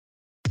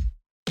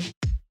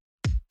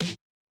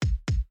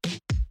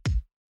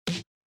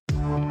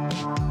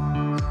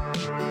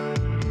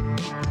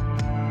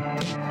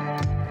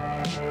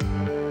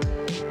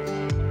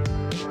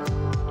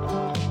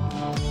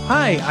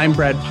Hi, I'm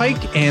Brad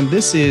Pike, and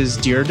this is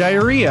Dear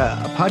Diarrhea,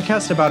 a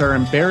podcast about our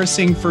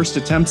embarrassing first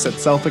attempts at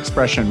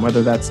self-expression,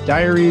 whether that's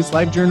diaries,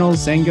 live journals,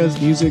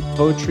 zangas, music,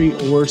 poetry,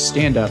 or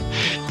stand-up.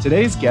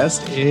 Today's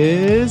guest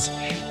is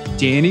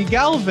Danny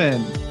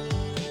Galvin.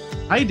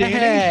 Hi,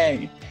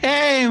 Danny.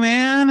 Hey,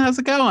 man. How's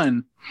it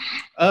going?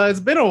 It's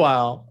been a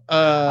while.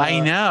 I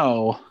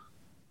know.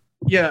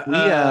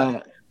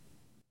 Yeah.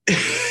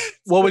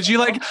 What would you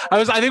like?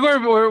 I think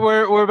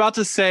we're about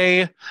to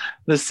say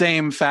the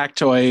same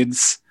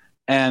factoids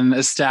and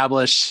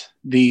establish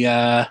the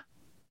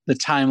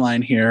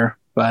timeline here,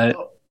 but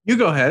you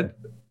go ahead.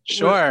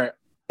 Sure.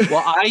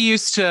 Well, I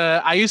used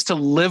to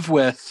live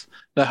with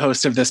the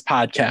host of this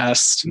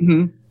podcast.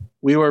 Mm-hmm.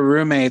 We were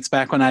roommates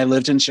back when I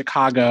lived in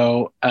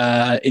Chicago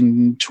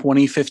in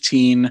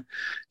 2015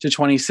 to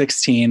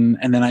 2016,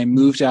 and then I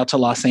moved out to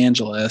Los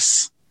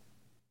Angeles,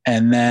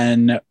 and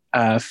then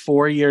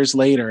 4 years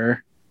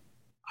later,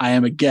 I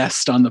am a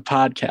guest on the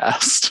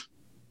podcast.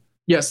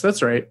 Yes,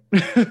 that's right.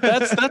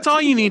 That's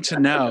all you need to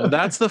know.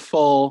 That's the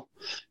full.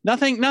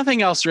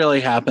 Nothing else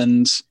really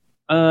happened.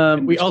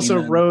 We also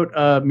wrote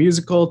a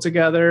musical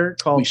together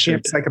called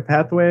Camp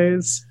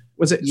Psychopathways.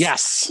 Was it?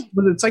 Yes.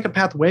 Was it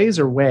Psychopathways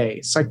or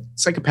Way?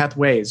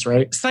 Psychopathways,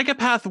 right?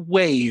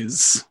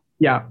 Psychopathways.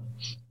 Yeah.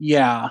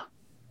 Yeah.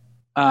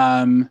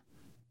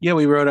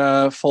 We wrote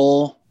a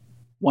full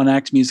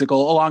one-act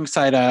musical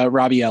alongside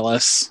Robbie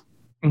Ellis.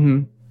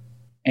 Mm-hmm.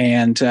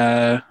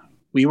 And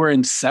we were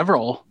in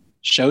several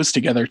shows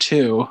together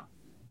too.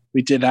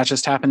 We did That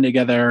Just Happened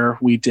together.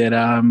 We did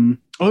oh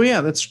yeah,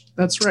 that's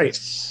right.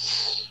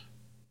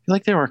 I feel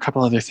like there were a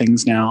couple other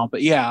things now,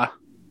 but yeah.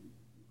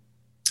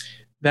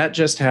 That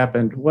Just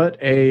Happened.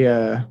 What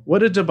a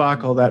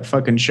debacle that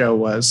fucking show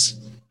was.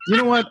 You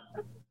know what?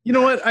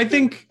 I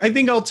think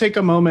I'll take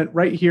a moment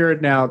right here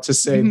and now to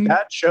say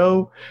that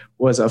show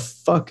was a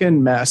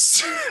fucking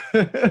mess.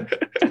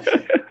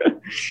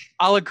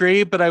 I'll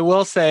agree, but I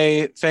will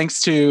say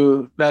thanks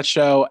to that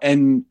show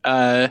and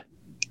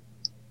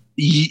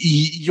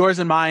yours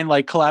and mine,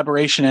 like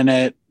collaboration in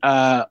it,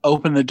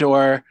 opened the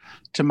door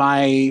to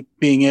my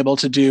being able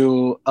to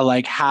do a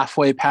like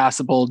halfway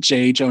passable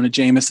J. Jonah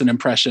Jameson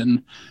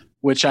impression,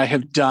 which I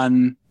have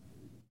done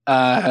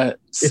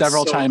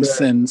several times good.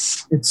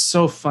 Since. It's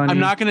so funny.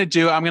 I'm going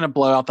to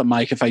blow out the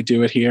mic if I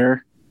do it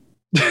here.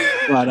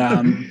 But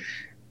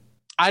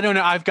I don't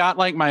know. I've got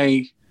like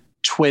my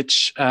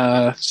Twitch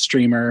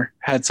streamer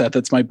headset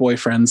that's my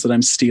boyfriend's that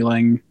I'm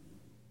stealing.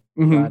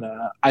 Mm-hmm.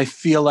 But I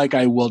feel like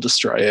I will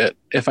destroy it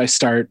if I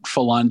start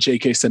full on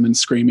J.K. Simmons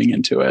screaming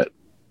into it.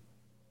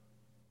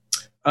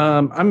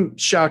 I'm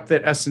shocked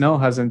that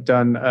SNL hasn't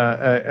done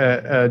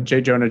a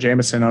J. Jonah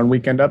Jameson on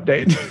Weekend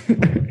Update.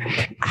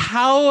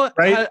 How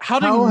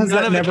do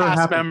none of the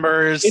cast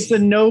members? It's a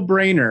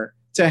no-brainer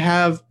to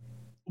have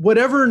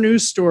whatever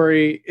news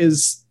story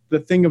is the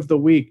thing of the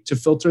week to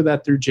filter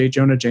that through J.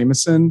 Jonah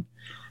Jameson.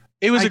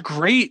 It was a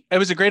great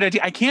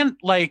idea. I can't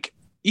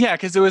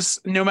because it was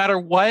no matter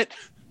what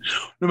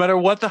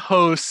the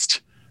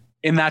host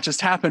in That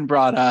Just Happened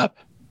brought up,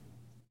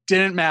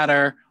 didn't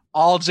matter.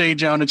 All J.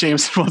 Jonah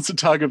Jameson wants to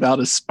talk about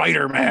is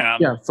Spider-Man.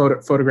 Yeah,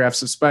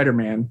 photographs of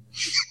Spider-Man,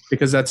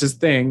 because that's his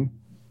thing.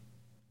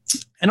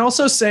 And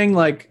also saying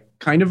like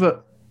kind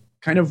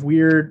of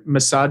weird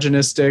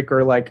misogynistic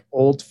or like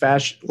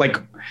old-fashioned,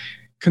 like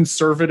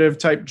conservative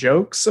type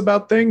jokes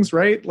about things,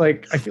 right?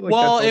 Like I feel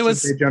like it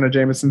was J. Jonah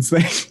Jameson's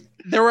thing.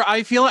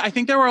 I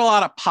think there were a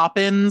lot of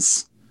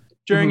pop-ins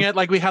during it.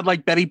 Like we had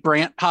like Betty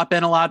Brant pop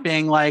in a lot,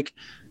 being like,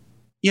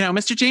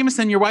 Mr.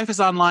 Jameson, your wife is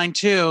online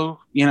too.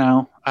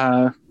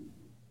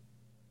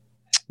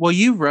 Well,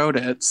 you wrote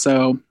it,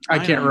 so I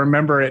can't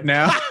remember it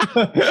now.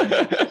 But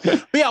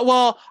yeah,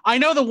 well, I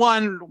know the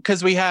one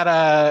because we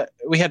had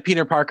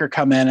Peter Parker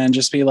come in and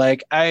just be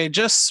like, I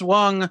just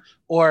swung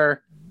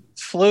or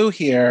flew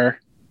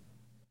here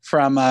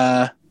from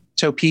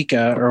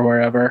Topeka or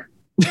wherever.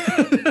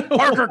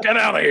 Parker, get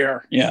out of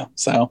here. Yeah.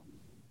 So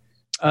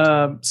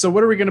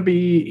what are we going to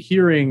be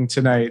hearing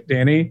tonight,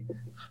 Danny?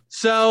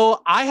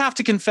 So I have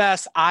to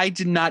confess, I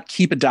did not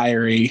keep a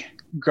diary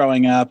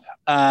growing up.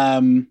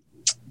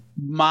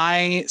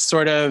 My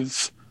sort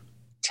of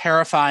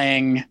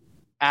terrifying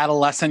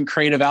adolescent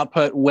creative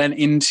output went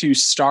into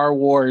Star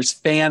Wars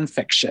fan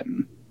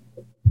fiction.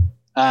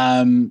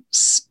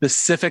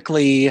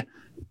 Specifically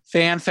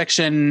fan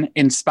fiction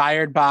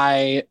inspired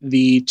by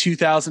the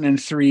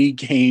 2003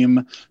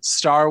 game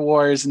Star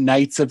Wars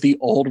Knights of the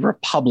Old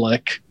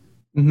Republic,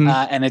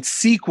 and its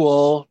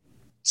sequel,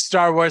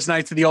 Star Wars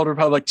Knights of the Old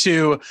Republic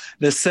 2,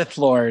 The Sith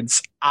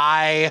Lords.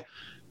 I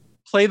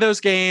played those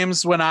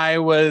games when I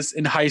was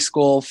in high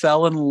school,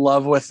 fell in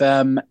love with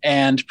them,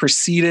 and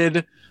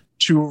proceeded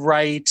to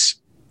write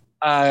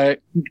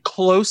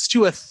close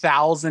to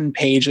 1,000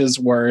 pages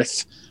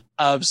worth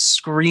of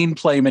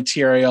screenplay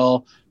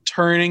material,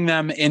 turning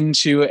them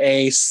into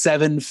a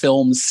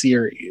 7-film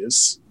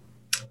series.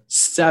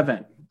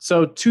 7.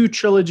 So 2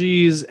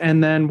 trilogies,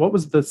 and then what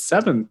was the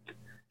 7th?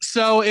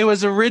 So it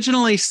was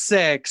originally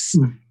 6,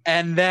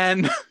 and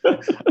then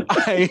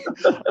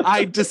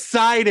I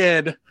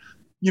decided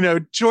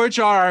George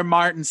R.R.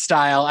 Martin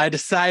style, I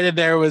decided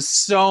there was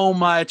so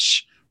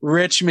much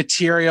rich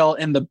material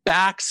in the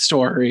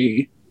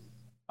backstory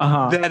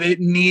that it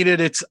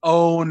needed its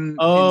own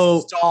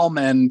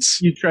installment.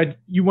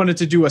 You wanted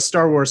to do a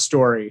Star Wars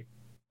story.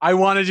 I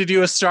wanted to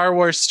do a Star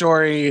Wars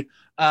story.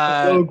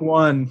 A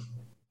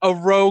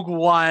Rogue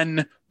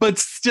One, but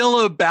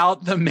still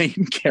about the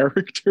main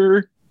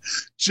character.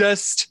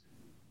 Just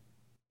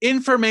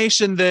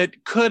information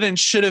that could and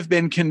should have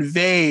been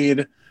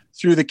conveyed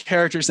through the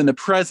characters in the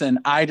present,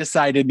 I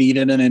decided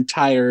needed an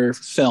entire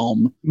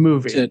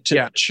movie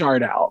to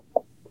chart out.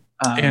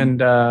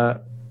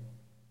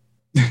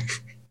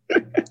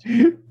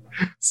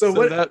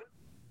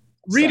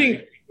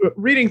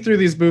 Reading through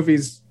these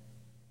movies,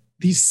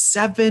 these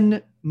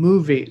 7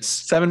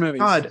 movies.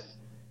 God,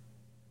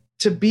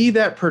 to be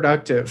that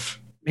productive,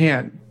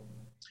 man,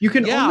 you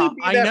can only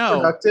be that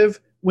productive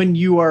when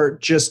you are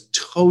just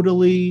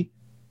totally,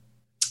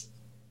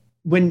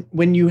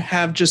 when you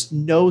have just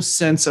no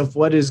sense of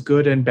what is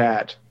good and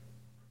bad.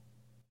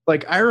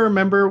 Like, I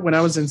remember when I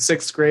was in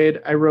 6th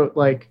grade, I wrote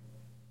like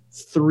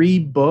 3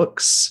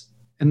 books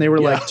and they were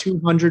like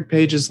 200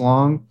 pages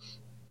long.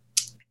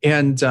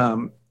 And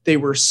they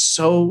were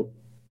so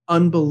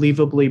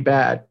unbelievably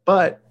bad,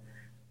 but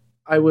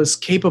I was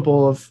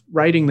capable of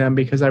writing them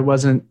because I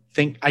wasn't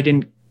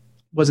thinking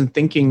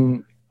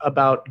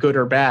about good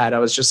or bad. I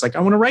was just like, I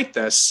want to write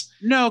this.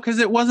 No, because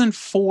it wasn't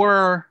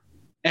for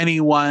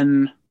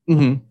anyone.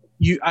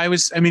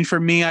 Mm-hmm. For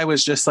me, I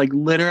was just like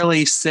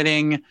literally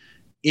sitting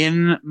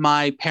in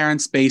my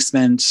parents'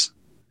 basement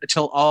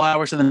until all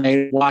hours of the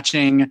night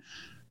watching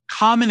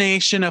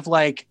combination of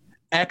like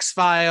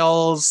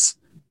X-Files,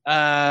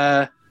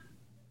 and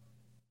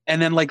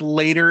then like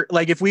later,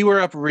 like if we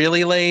were up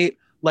really late,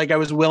 like I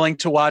was willing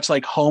to watch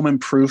like Home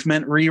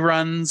Improvement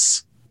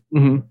reruns,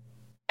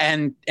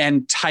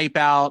 and type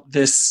out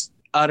this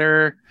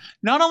utter,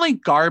 not only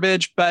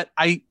garbage, but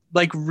I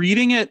like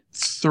reading it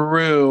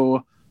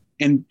through,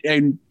 and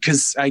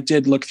because I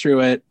did look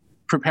through it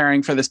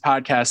preparing for this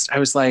podcast, I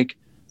was like,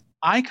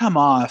 I come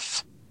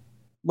off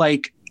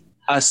like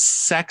a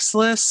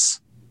sexless,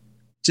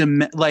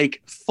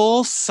 like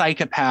full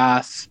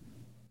psychopath,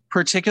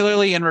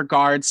 particularly in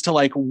regards to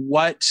like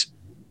what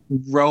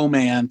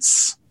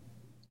romance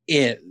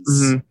is.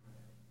 Mm-hmm.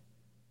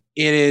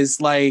 It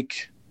is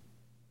like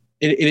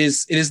it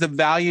is the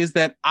values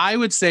that I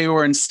would say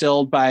were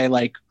instilled by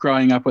like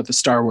growing up with the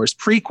Star Wars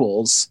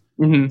prequels,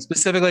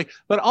 specifically,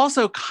 but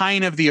also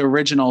kind of the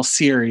original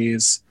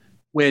series,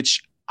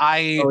 which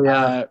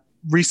I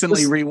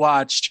recently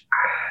rewatched.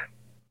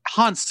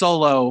 Han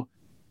Solo,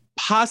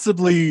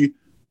 possibly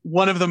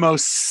one of the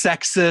most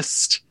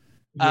sexist,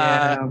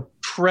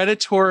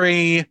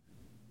 predatory,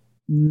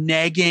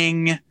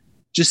 negging,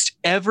 just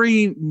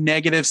every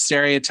negative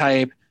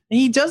stereotype. And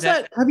he does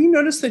that. Have you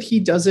noticed that he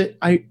does it?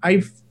 I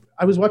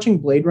was watching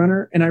Blade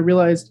Runner and I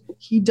realized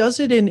he does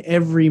it in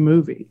every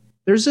movie.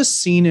 There's a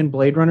scene in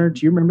Blade Runner.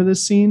 Do you remember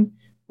this scene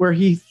where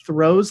he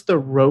throws the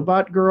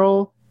robot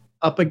girl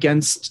up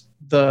against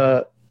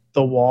the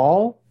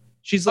wall?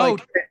 She's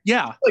like,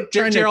 like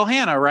Daryl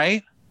Hannah,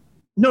 right?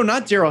 No,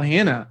 not Daryl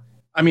Hannah.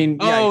 I mean,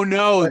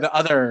 the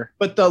other.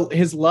 But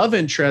his love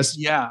interest,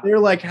 they're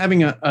like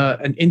having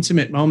an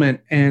intimate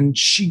moment, and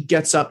she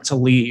gets up to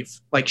leave.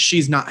 Like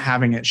she's not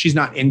having it. She's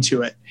not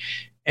into it.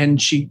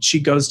 And she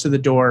goes to the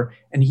door,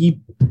 and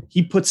he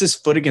puts his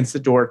foot against the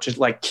door to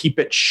like keep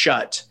it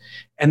shut.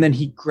 And then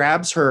he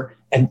grabs her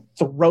and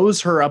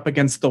throws her up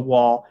against the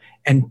wall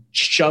and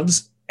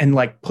shoves and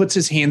like puts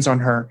his hands on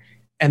her,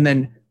 and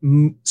then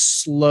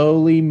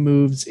slowly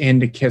moves in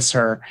to kiss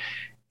her.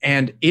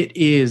 And it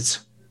is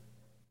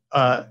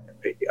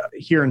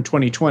here in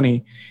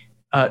 2020.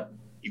 I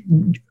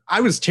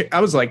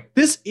was like,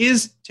 this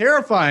is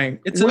terrifying.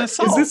 It's an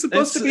assault. Is this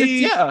supposed to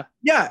be?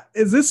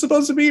 Is this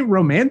supposed to be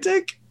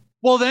romantic?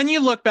 Well, then you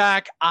look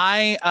back.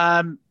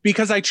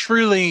 Because I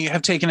truly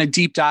have taken a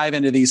deep dive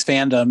into these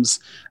fandoms.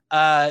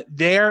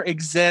 There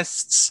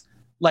exists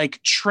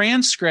like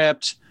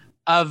transcript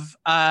of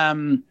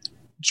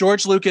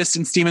George Lucas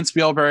and Steven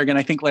Spielberg and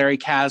I think Larry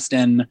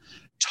Kasdan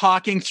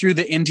talking through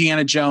the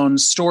Indiana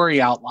Jones story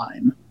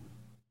outline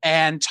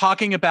and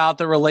talking about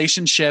the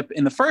relationship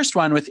in the first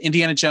one with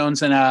Indiana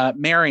Jones and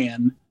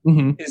Marion,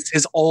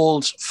 his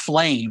old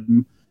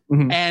flame.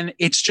 And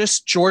it's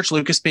just George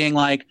Lucas being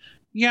like,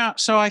 yeah,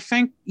 so I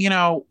think,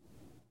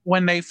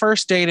 when they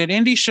first dated,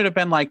 Indy should have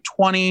been like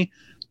 20,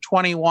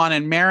 21,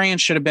 and Marion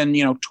should have been,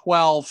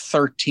 12,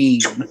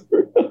 13.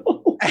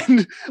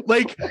 And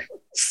like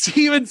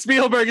Steven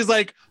Spielberg is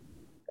like,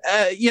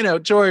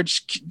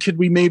 George, could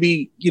we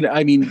maybe,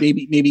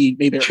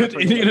 maybe could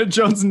Indiana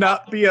Jones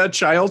not be a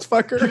child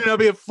fucker?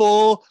 Be a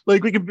full,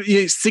 like we could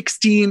be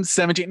 16,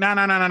 17,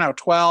 no,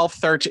 12,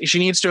 13. She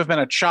needs to have been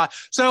a child.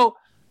 So,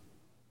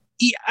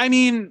 I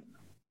mean,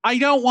 I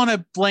don't want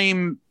to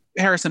blame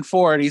Harrison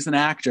Ford. He's an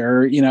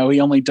actor,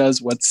 he only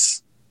does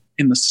what's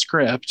in the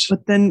script.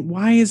 But then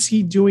why is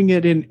he doing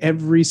it in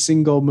every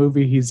single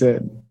movie he's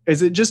in?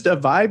 Is it just a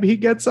vibe he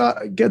gives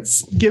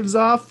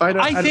off?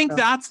 I think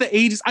that's the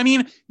 80s. I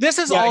mean, this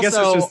is also, I guess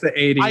it's just the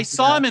 80s. I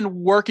saw him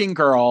in Working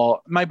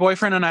Girl. My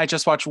boyfriend and I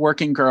just watched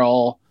Working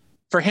Girl,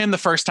 for him the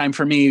first time,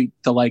 for me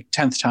the like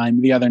 10th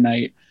time the other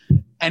night.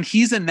 And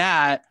he's in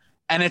that,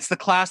 and it's the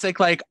classic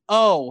like,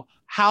 oh,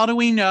 how do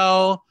we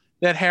know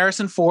that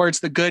Harrison Ford's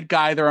the good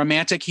guy, the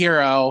romantic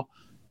hero?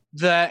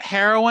 The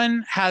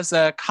heroine has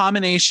a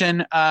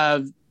combination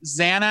of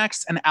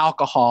Xanax and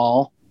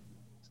alcohol,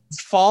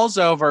 falls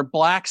over,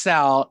 blacks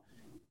out,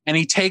 and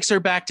he takes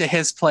her back to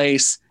his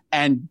place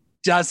and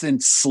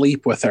doesn't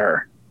sleep with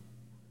her.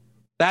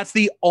 That's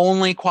the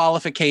only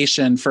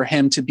qualification for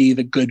him to be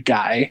the good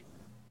guy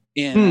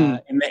in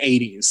the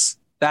 80s.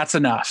 That's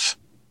enough.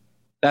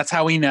 That's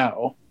how we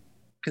know,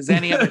 because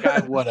any other guy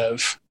would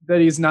have. That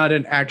he's not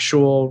an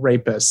actual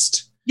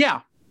rapist.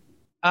 Yeah.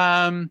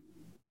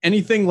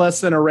 Anything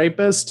less than a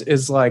rapist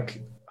is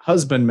like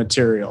husband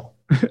material.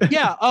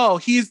 Yeah. Oh,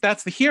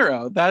 that's the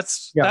hero.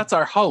 That's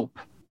our hope.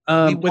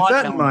 With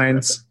that in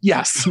mind,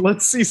 yes,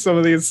 let's see some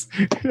of these.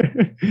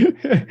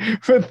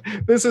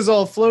 This is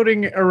all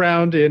floating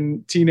around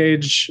in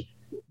teenage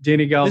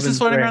Danny Galvin's This is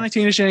floating brain. around in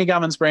teenage Danny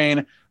Galvin's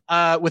brain,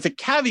 with a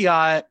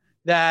caveat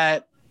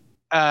that,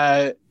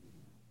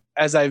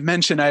 as I've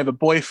mentioned, I have a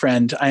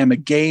boyfriend. I am a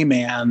gay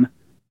man.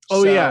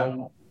 Oh, so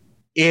yeah.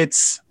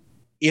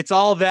 It's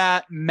all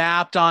that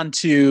mapped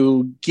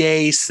onto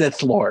gay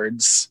Sith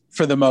Lords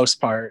for the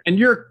most part.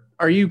 And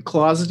are you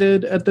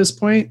closeted at this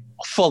point?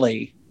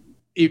 Fully.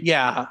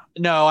 Yeah.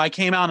 No, I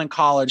came out in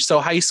college. So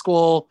high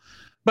school.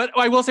 But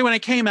I will say, when I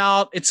came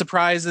out, it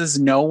surprises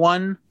no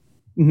one.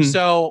 Mm-hmm.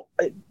 So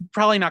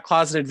probably not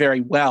closeted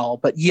very well.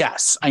 But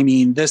yes, I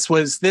mean, this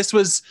was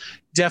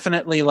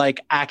definitely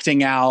like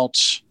acting out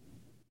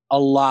a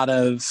lot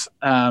of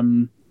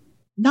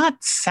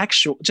not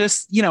sexual,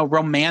 just,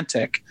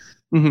 romantic.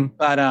 Mm-hmm.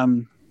 But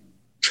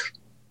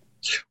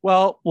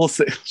well, we'll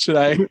see. Should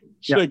I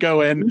go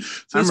in?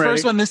 So this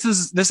first one, this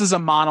is a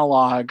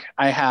monologue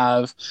I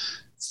have,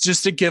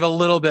 just to give a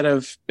little bit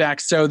of back.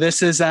 So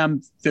this is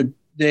the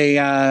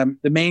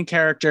main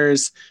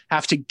characters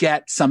have to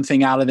get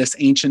something out of this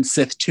ancient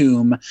Sith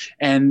tomb,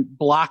 and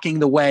blocking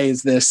the way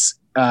is this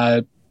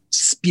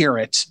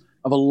spirit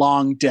of a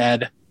long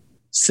dead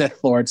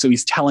Sith Lord. So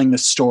he's telling the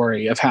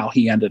story of how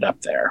he ended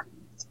up there.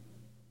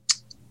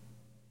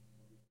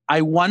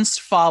 I once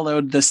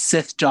followed the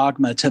Sith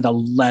dogma to the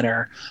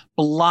letter,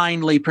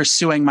 blindly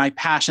pursuing my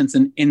passions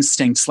and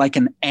instincts like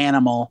an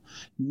animal.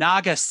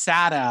 Naga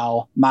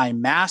Sadow, my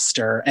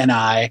master, and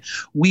I,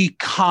 we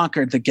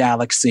conquered the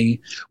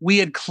galaxy. We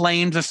had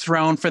claimed the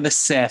throne for the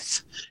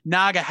Sith.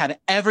 Naga had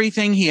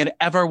everything he had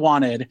ever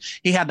wanted.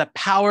 He had the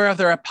power of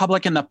the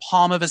Republic in the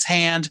palm of his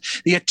hand,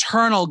 the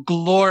eternal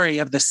glory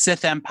of the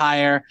Sith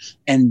Empire,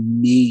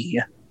 and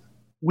me.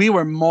 We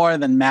were more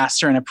than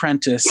master and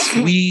apprentice.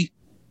 We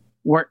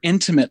were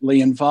intimately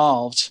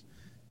involved.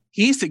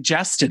 He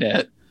suggested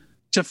it,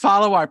 to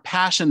follow our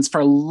passions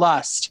for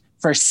lust,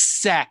 for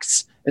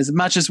sex, as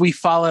much as we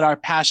followed our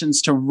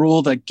passions to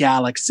rule the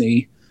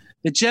galaxy.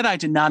 The Jedi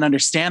did not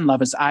understand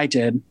love as I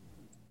did.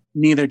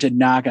 Neither did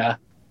Naga.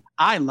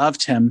 I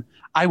loved him.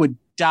 I would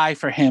die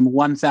for him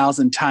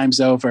 1,000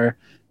 times over,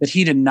 but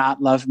he did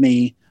not love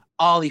me.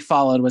 All he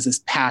followed was his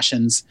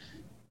passions.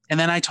 And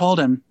then I told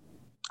him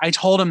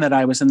that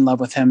I was in love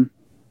with him.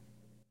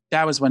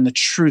 That was when the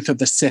truth of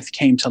the Sith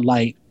came to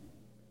light.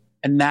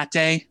 And that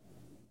day,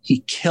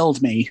 he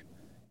killed me.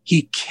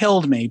 He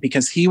killed me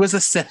because he was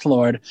a Sith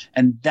Lord,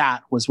 and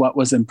that was what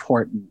was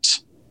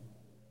important.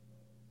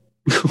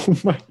 Oh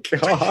my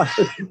God.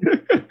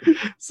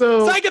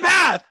 So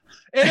psychopath!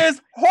 It is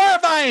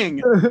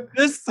horrifying.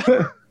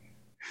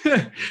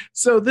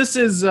 So this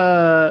is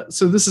a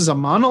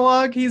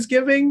monologue he's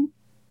giving?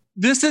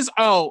 This is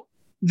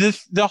the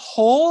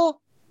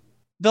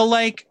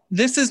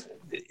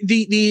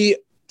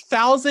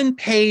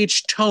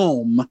 1,000-page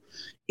tome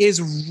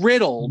is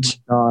riddled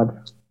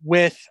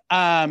with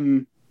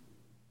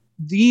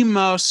the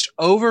most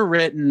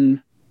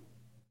overwritten,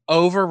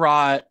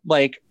 overwrought,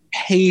 like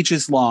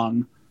pages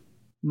long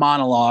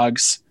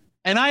monologues.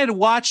 And I had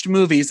watched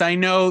movies. I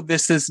know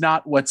this is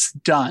not what's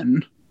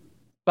done,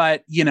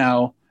 but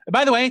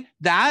by the way,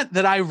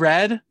 that I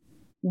read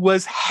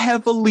was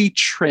heavily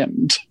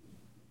trimmed.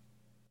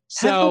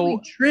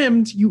 Heavily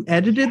trimmed? You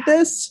edited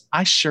this?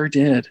 I sure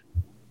did.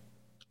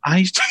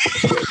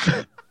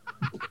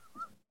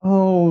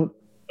 Oh,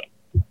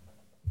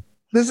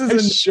 this is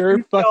a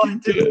sure fucking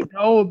didn't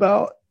know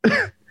about.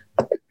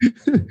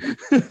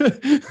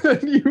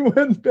 And you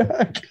went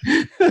back.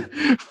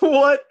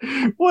 What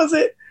was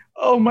it?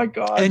 Oh my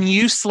God. And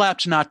you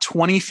slept not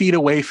 20 feet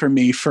away from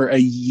me for a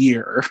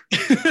year.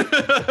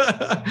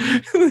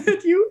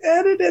 You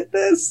edited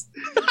this?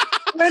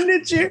 When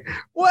did you?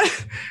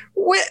 What?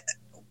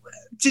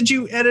 Did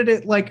you edit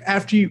it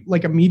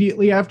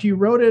immediately after you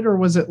wrote it, or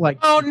was it like?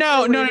 Oh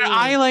no.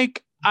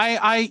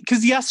 I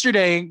because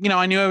yesterday,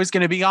 I knew I was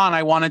going to be on.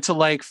 I wanted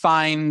to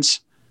find,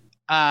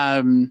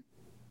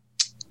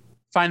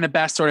 find the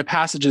best sort of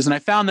passages. And I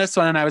found this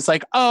one and I was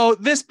like, oh,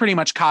 this pretty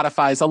much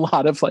codifies a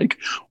lot of like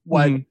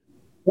what,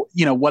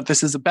 you know, what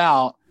this is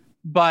about.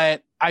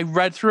 But I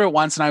read through it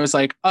once and I was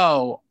like,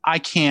 oh, I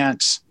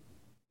can't,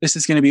 this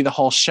is going to be the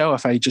whole show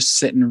if I just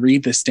sit and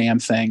read this damn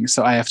thing.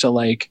 So I have to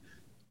like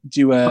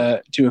do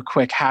a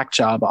quick hack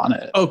job on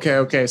it.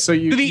 Okay. So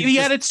the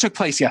edits took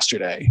place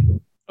yesterday.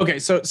 Okay.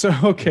 So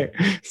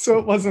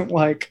it wasn't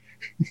like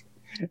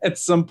at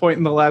some point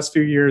in the last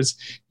few years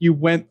you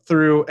went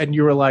through and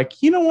you were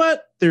like, you know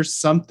what? There's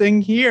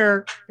something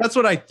here. That's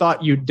what I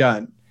thought you'd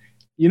done.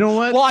 You know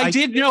what? Well, I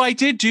did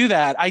do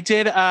that. I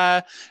did.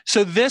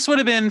 So this would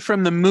have been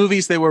from the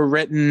movies that were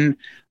written,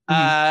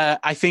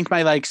 I think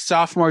my like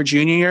sophomore,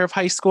 junior year of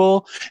high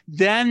school.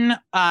 Then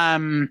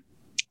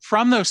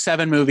from those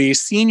 7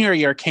 movies, senior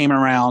year came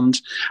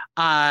around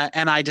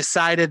and I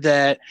decided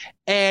that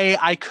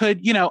I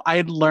could, you know, I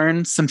had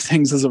learned some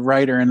things as a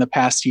writer in the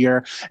past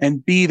year,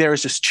 and B, there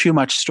was just too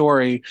much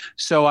story.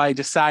 So I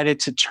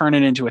decided to turn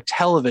it into a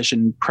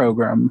television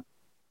program.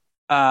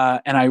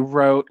 And I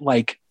wrote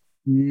like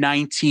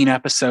 19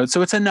 episodes.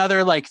 So it's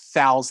another like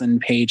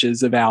 1,000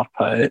 pages of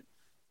output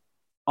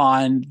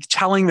on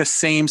telling the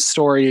same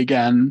story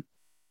again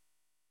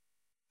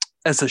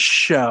as a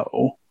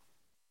show.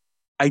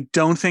 I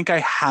don't think I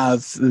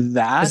have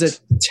that. As a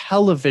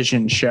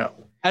television show.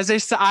 As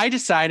I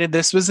decided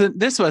this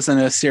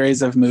wasn't a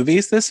series of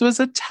movies. This was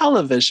a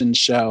television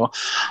show.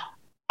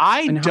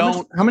 How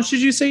much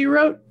did you say you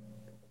wrote?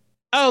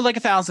 Oh, like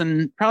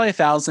 1,000, probably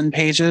 1,000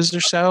 pages or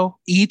so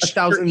each.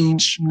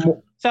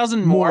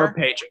 1,000 more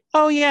pages.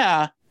 Oh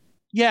yeah.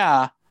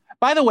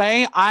 By the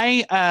way,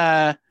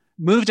 I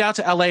moved out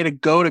to LA to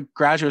go to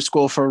graduate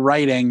school for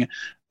writing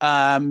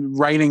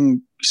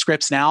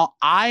scripts now.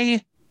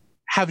 I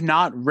have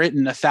not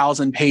written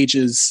 1,000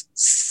 pages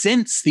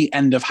since the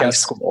end of high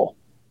school.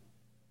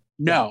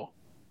 No.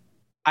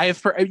 I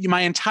have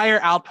my entire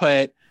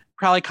output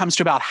probably comes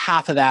to about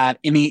half of that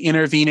in the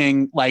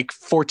intervening like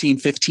 14,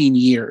 15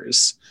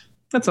 years.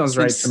 That sounds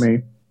right to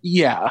me.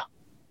 Yeah.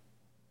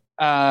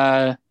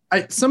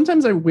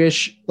 Sometimes I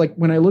wish, like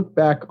when I look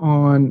back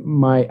on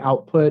my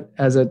output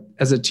as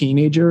a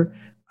teenager,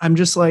 I'm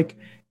just like,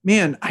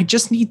 man, I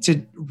just need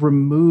to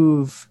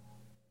remove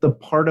the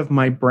part of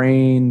my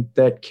brain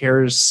that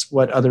cares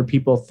what other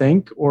people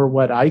think or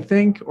what I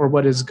think or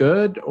what is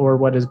good or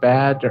what is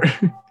bad. Or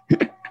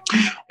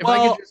if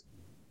I could just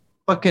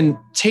fucking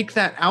take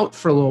that out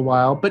for a little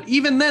while. But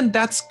even then,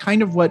 that's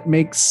kind of what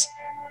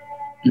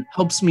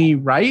helps me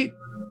write.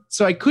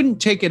 So I couldn't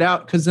take it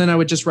out because then I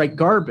would just write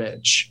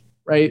garbage.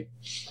 Right.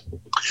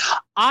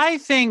 I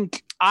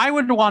think I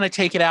would want to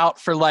take it out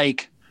for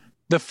like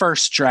the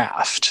first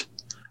draft.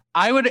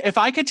 If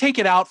I could take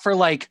it out for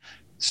like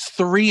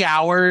 3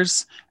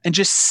 hours and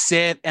just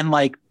sit and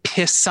like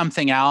piss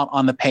something out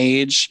on the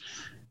page,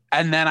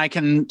 and then I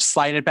can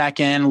slide it back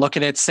in, look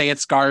at it, say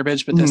it's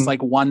garbage, but this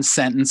like one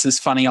sentence is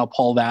funny, I'll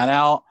pull that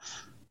out.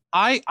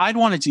 I'd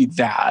want to do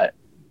that.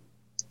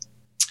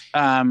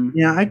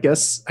 Yeah, I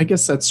guess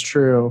that's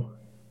true.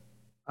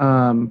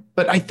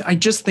 But I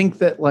just think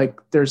that like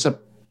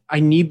I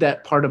need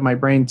that part of my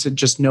brain to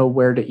just know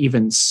where to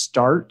even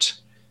start,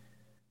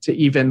 to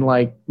even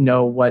like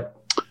know what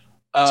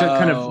to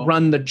kind of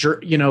run the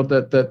gerbil,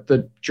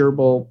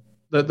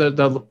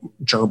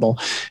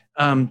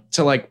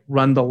 to like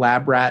run the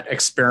lab rat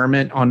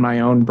experiment on my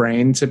own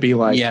brain to be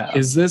like,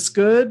 is this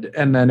good?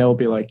 And then it'll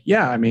be like,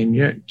 yeah, I mean,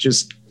 yeah,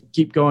 just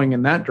keep going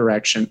in that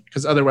direction.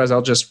 Because otherwise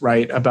I'll just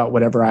write about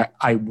whatever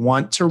I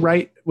want to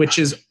write, which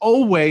is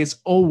always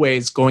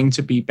going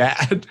to be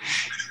bad.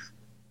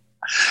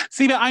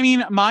 See, I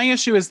mean, my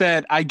issue is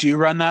that I do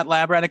run that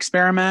lab rat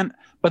experiment,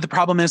 but the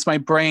problem is my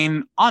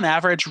brain on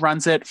average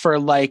runs it for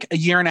like a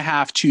year and a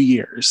half, 2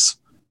 years.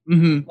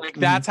 Like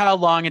that's how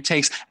long it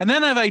takes. And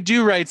then if I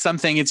do write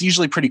something, it's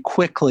usually pretty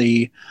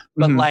quickly,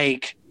 but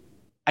like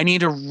I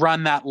need to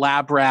run that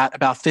lab rat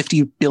about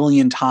 50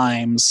 billion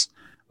times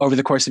over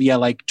the course of,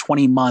 like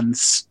 20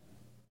 months.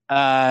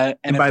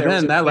 And by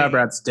then that lab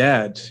rat's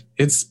dead.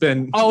 It's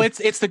been,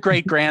 it's the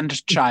great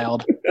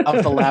grandchild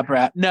of the lab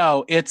rat.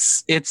 No,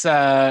 it's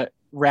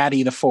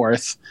Ratty the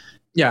Fourth.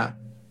 Yeah.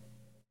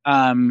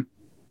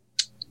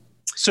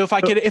 So if I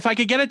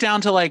could get it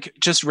down to like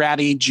just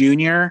Ratty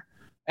Jr.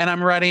 and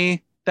I'm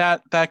ready,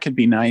 that could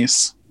be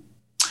nice.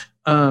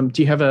 Do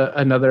you have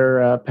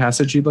another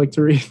passage you'd like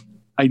to read?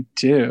 I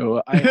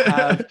do. I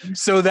have.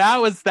 So that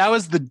was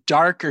the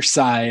darker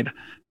side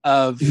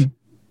of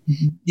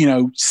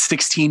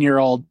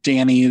 16-year-old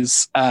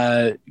Danny's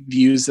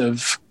views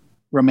of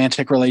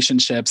romantic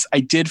relationships. I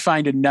did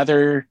find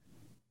another.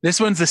 This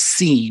one's a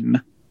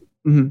scene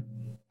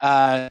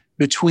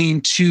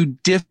between two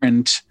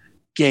different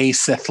gay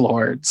Sith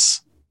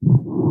Lords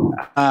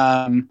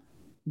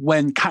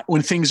when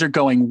things are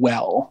going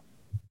well.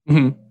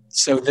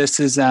 So this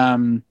is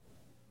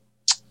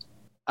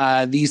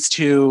these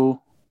two,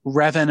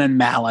 Revan and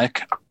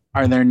Malik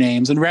are their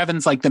names, and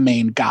Revan's like the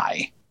main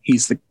guy.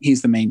 He's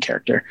the main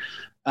character.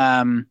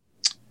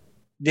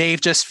 They've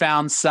just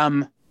found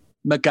some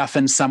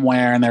MacGuffin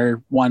somewhere, and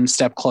they're one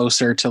step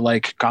closer to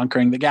like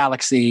conquering the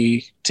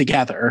galaxy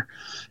together.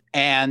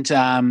 And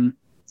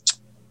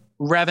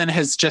Revan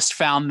has just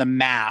found the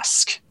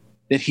mask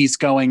that he's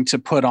going to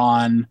put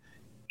on,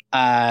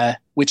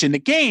 which in the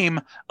game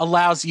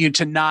allows you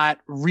to not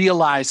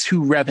realize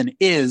who Revan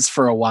is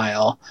for a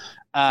while.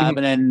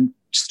 But in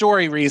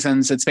story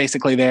reasons, it's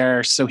basically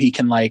there so he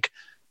can like,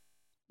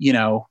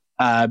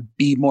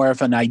 be more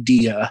of an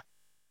idea,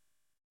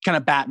 kind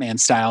of Batman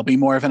style, be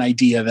more of an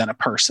idea than a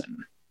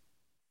person.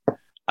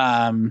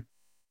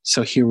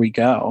 So here we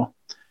go.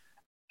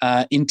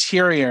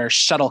 Interior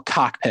shuttle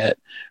cockpit.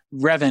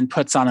 Revan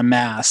puts on a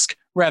mask.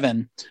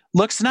 Revan,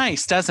 looks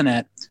nice, doesn't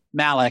it?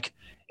 Malak,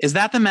 is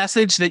that the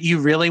message that you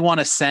really want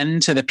to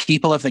send to the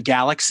people of the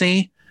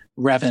galaxy?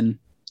 Revan,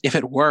 if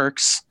it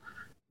works.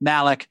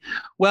 Malak,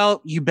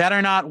 well, you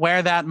better not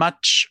wear that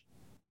much.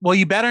 Well,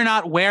 you better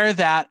not wear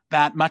that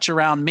much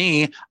around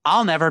me.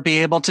 I'll never be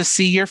able to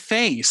see your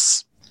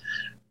face.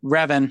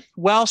 Revan,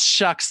 well,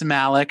 shucks,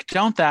 Malak.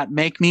 Don't that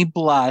make me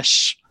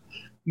blush?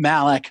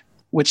 Malak,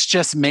 which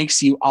just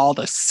makes you all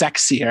the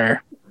sexier.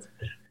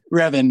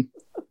 Revan,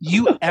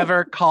 you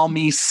ever call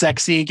me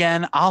sexy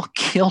again, I'll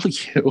kill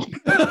you.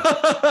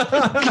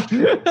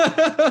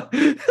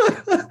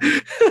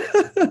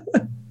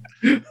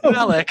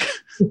 Malak,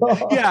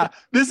 yeah,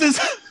 this is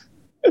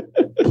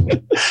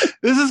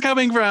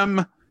coming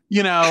from,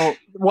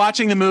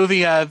 watching the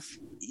movie of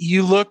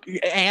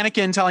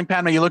Anakin telling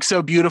Padme, you look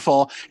so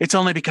beautiful. It's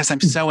only because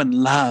I'm so in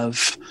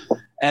love.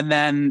 And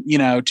then,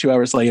 2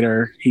 hours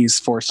later, he's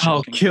forced.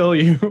 I'll kill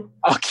you.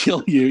 I'll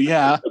kill you.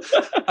 Yeah.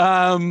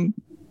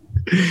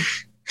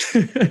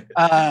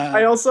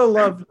 I also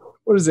love,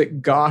 what is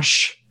it?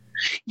 Gosh.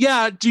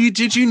 Yeah.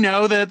 Did you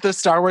know that the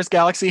Star Wars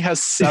galaxy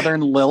has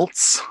southern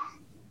lilts?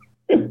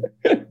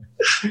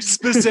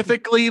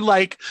 Specifically,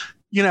 like,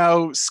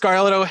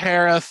 Scarlett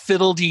O'Hara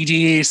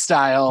fiddle-dee-dee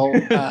style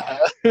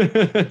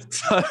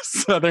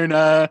southern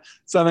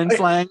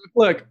slang.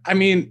 Look, I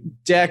mean,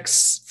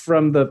 Dex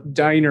from the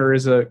diner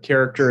is a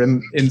character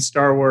in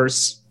Star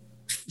Wars.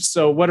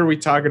 So what are we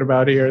talking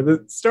about here?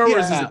 The Star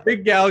Wars is a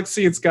big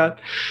galaxy. It's got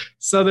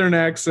southern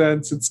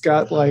accents. It's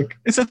got like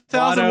it's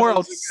 1,000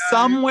 worlds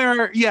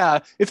somewhere. Yeah,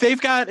 if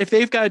they've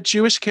got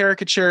Jewish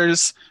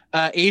caricatures,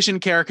 Asian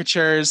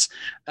caricatures,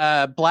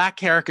 black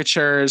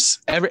caricatures,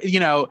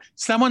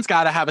 someone's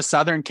got to have a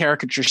southern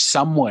caricature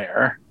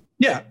somewhere.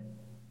 Yeah,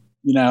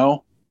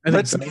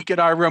 let's make it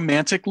our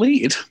romantic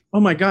lead. Oh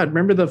my God!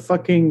 Remember the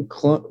fucking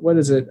what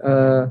is it?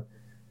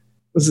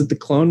 Was it the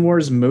Clone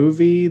Wars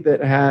movie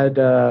that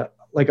had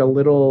like a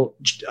little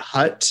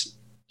hut?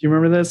 Do you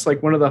remember this?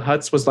 Like one of the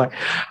huts was like,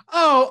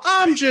 "Oh,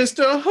 I'm just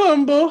a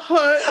humble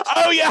hut."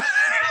 Oh yeah.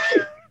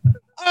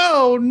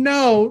 Oh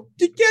no!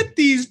 To get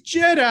these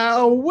Jedi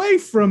away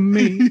from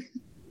me.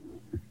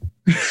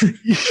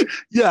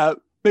 Yeah,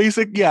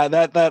 basic. Yeah,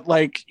 that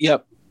like.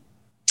 Yep.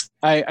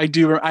 I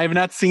do. I have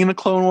not seen the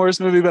Clone Wars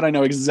movie, but I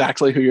know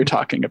exactly who you're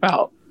talking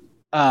about.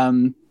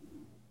 Oh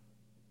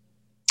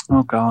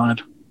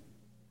God.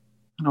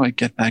 How do I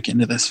get back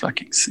into this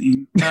fucking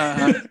scene?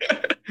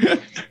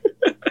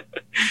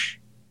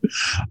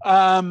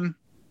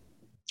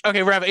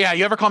 Okay, Rev, yeah,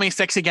 you ever call me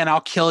sexy again,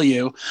 I'll kill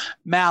you.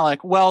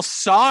 Malak, well,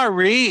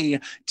 sorry.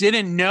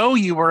 Didn't know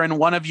you were in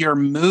one of your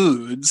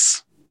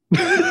moods.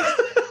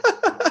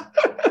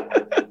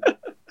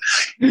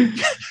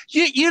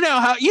 You know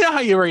how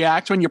you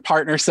react when your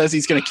partner says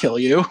he's going to kill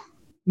you.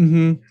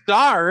 Mm-hmm.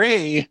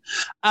 Sorry.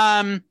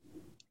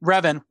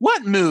 Revan,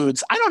 what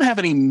moods? I don't have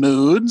any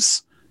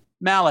moods.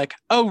 Malak,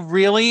 oh,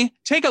 really?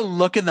 Take a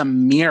look in the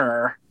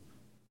mirror.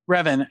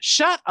 Revan,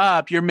 shut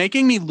up. You're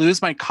making me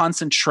lose my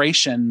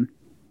concentration.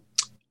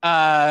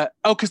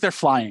 Because they're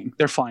flying.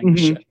 They're flying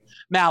shit.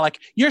 Malak,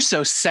 you're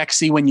so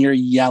sexy when you're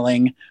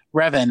yelling.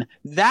 Revan,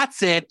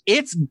 that's it.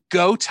 It's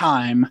go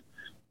time.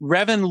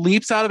 Revan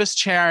leaps out of his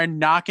chair,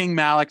 knocking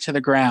Malak to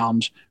the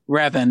ground.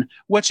 Revan,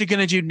 what you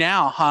gonna do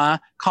now, huh?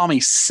 Call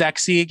me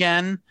sexy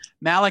again?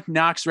 Malak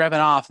knocks Revan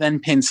off, then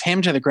pins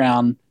him to the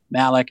ground.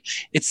 Malak,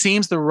 it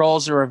seems the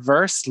roles are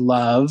reversed,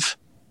 love.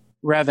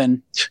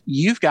 Revan,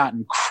 you've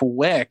gotten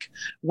quick.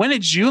 When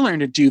did you learn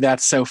to do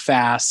that so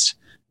fast?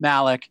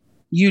 Malak,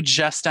 you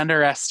just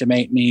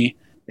underestimate me.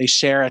 They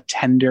share a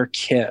tender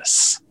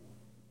kiss.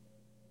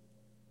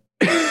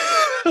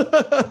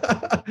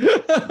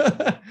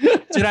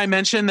 Did I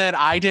mention that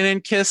I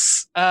didn't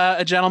kiss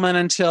a gentleman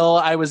until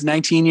I was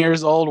 19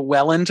 years old,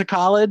 well into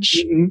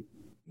college? Mm-hmm.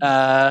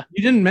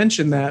 You didn't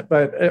mention that,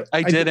 but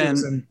I didn't. It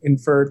was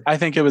inferred. I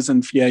think it was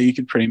yeah, you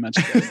could pretty much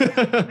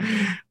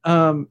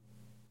guess.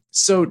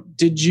 So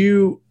did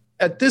you,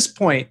 at this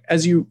point,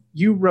 as you're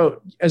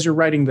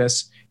writing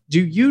this,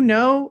 do you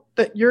know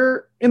that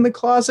you're in the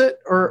closet,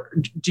 or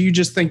do you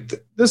just think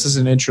that this is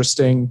an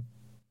interesting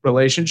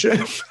relationship?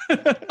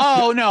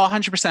 Oh no,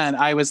 100%.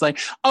 I was like,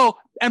 oh,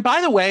 and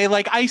by the way,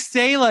 like I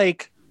say,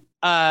 like,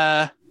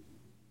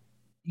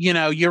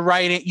 you're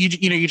writing,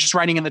 you're just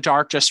writing in the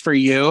dark just for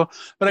you.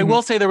 But I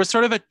will say there was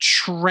sort of a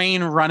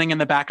train running in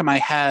the back of my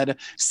head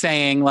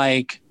saying,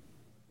 like,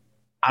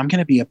 I'm going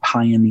to be a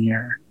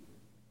pioneer.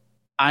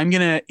 I'm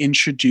going to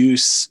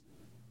introduce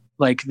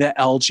like the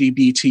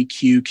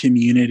LGBTQ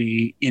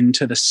community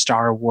into the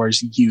Star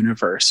Wars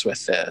universe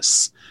with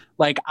this.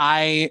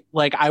 I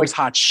was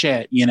hot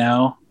shit, you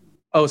know?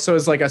 Oh, so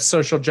it's like a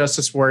social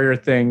justice warrior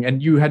thing.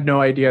 And you had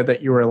no idea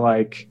that you were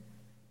like,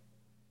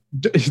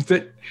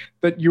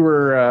 that you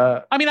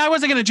were I mean, I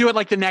wasn't going to do it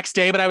like the next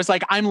day, but I was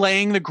like, I'm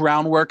laying the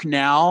groundwork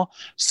now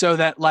so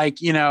that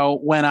like, you know,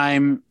 when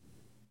I'm,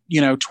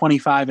 you know,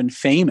 25 and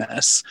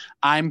famous,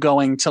 I'm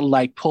going to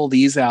like pull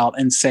these out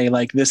and say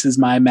like, this is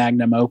my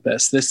magnum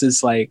opus. This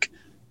is like,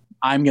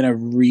 I'm going to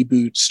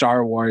reboot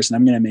Star Wars and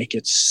I'm going to make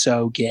it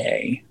so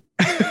gay.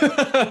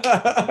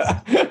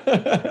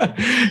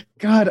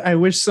 God, I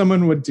wish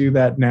someone would do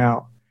that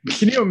now.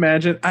 Can you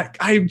imagine? I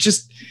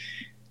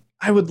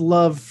would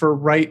love for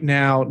right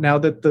now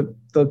that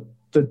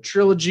the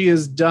trilogy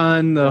is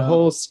done, the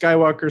whole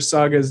Skywalker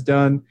saga is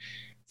done,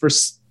 for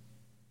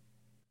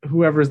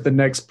whoever's the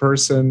next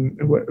person,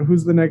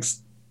 who's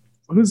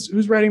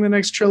writing the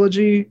next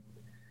trilogy?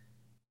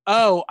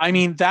 Oh, I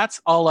mean,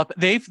 that's all up.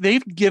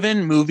 They've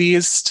given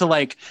movies to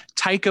like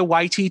Taika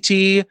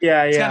Waititi.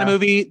 Yeah. Kind of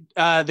movie.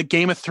 The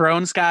Game of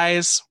Thrones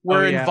guys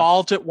were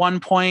involved at one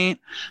point.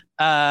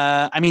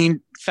 I mean,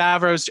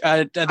 Favreau's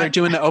they're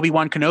doing the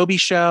Obi-Wan Kenobi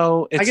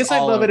show. I guess I'd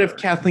love it if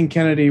Kathleen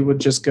Kennedy would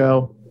just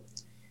go,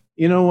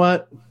 you know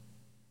what?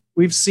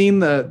 We've seen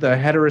the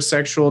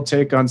heterosexual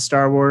take on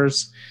Star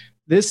Wars.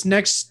 This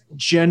next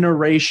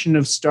generation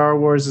of Star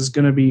Wars is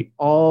going to be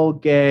all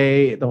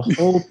gay. The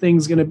whole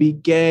thing's going to be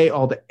gay.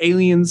 All the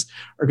aliens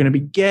are going to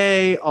be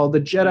gay. All the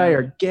Jedi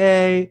are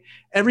gay.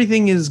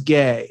 Everything is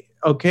gay.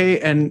 Okay.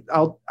 And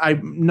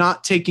I'm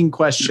not taking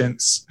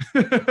questions.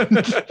 And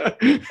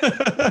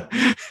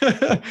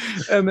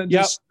then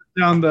just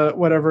down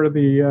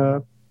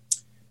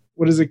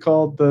what is it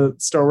called? The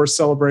Star Wars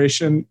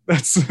Celebration.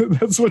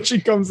 That's what she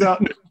comes out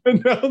and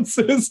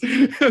announces.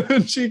 And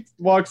then she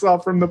walks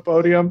off from the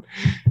podium.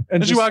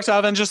 And she walks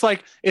off and just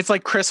like, it's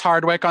like Chris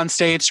Hardwick on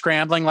stage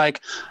scrambling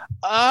like,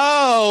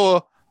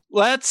 oh,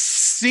 let's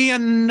see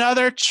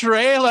another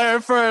trailer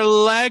for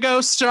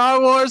Lego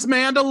Star Wars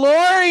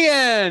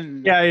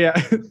Mandalorian.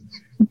 Yeah.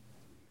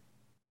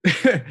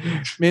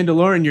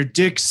 Mandalorian, your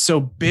dick's so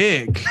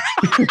big.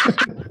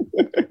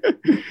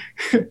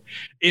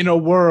 Inner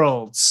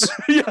worlds.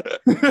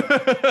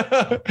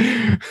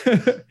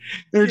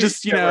 They're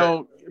just, you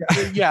know,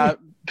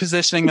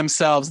 positioning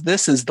themselves.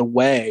 This is the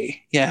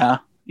way. Yeah.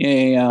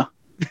 That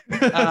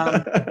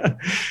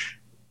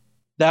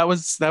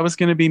was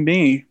going to be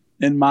me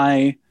in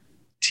my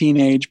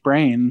teenage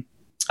brain.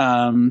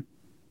 Don't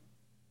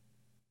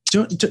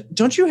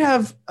you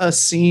have a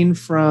scene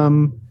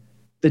from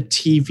the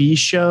TV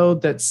show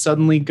that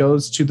suddenly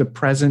goes to the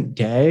present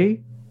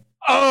day?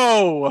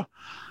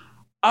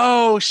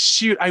 Oh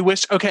shoot. I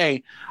wish.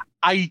 Okay.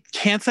 I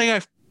can't say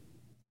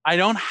I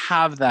don't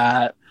have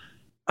that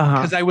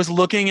because I was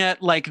looking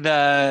at like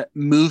the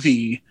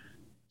movie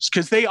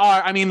because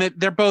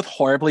they're both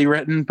horribly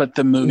written, but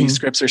the movie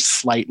scripts are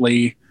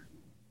slightly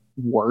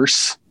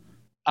worse.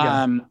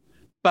 But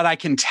I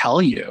can tell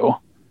you.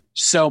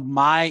 So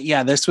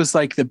this was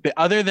like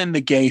other than the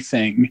gay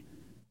thing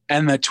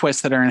and the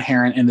twists that are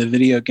inherent in the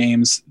video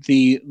games,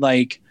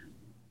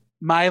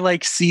 my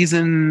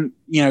season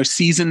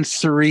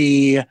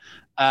 3,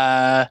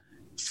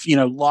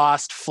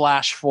 Lost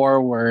flash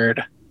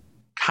forward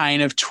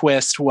kind of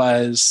twist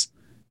was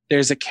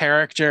there's a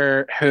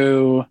character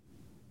who,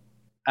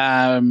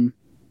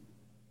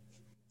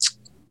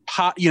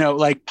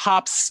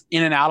 pops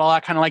in and out a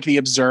lot, kind of like the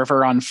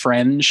Observer on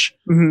Fringe.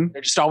 Mm-hmm.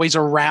 They're just always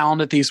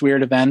around at these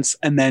weird events.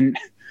 And then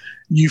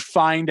you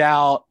find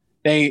out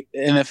in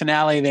the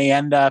finale, they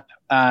end up,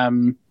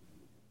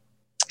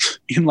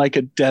 in like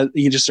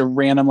just a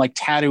random like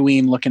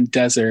Tatooine looking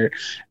desert,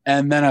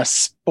 and then a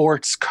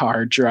sports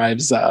car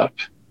drives up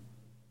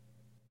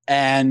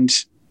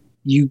and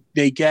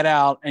they get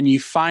out and you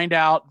find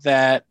out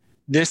that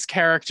this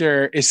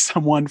character is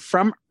someone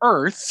from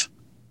Earth,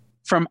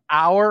 from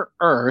our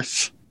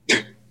Earth,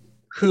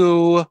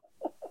 who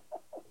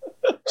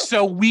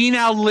so we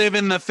now live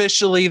in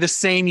officially the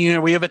same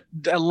unit. We have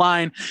a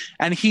line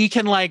and he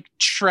can like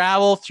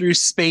travel through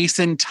space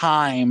and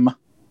time.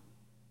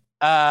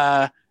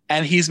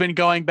 And he's been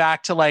going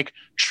back to like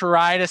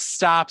try to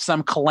stop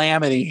some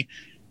calamity.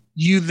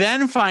 You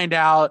then find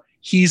out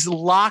he's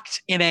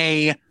locked in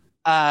a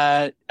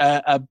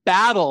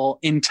battle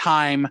in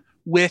time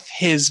with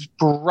his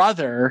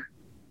brother.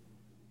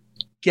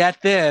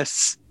 Get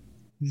this,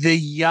 the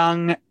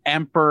young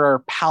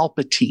Emperor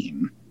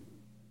Palpatine,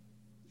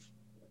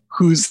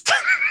 who's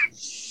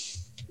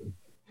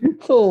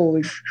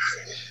oh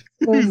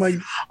my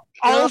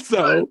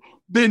also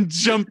been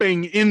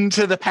jumping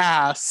into the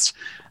past.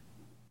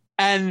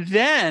 And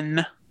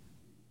then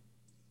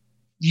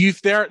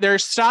they're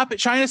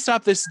trying to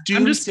stop this doomsday.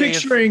 I'm just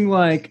picturing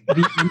like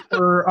the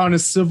Emperor on a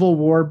Civil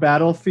War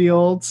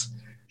battlefield.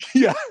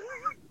 Yeah.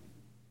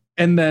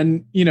 And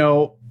then,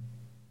 no,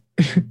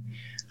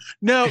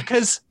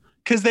 because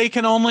they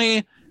can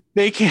only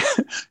they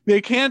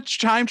can't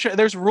time travel.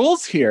 There's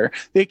rules here.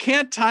 They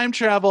can't time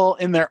travel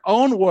in their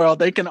own world.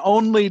 They can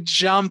only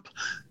jump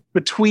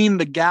between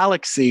the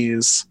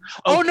galaxies.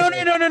 Okay. Oh,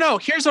 no.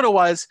 Here's what it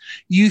was.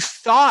 You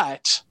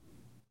thought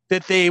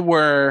they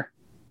were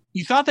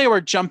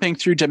jumping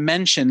through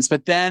dimensions,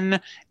 but then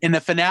in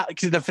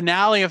the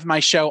finale of my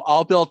show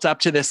all built up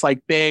to this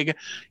like big,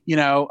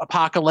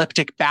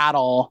 apocalyptic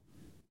battle.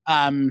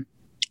 And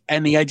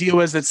the idea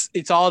was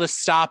it's all to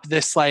stop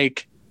this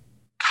like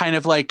kind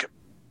of like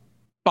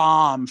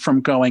bomb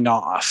from going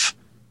off.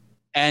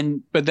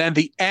 But then at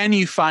the end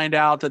you find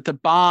out that the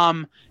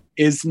bomb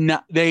is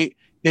not, they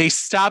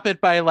stop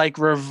it by like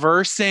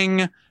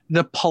reversing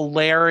the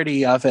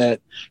polarity of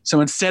it.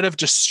 So instead of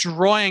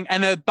destroying,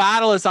 and the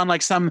battle is on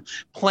like some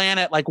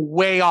planet like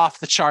way off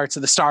the charts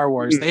of the Star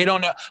Wars. They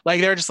don't know, like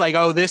they're just like,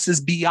 oh, this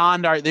is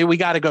beyond we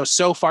got to go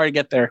so far to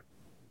get there.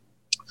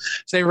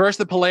 So they reverse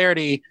the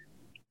polarity,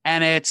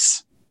 and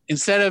it's,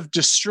 instead of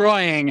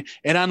destroying,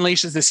 it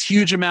unleashes this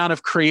huge amount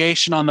of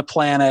creation on the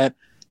planet,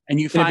 and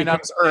you find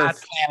out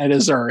that planet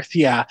is Earth.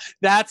 Yeah,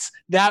 that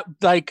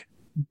like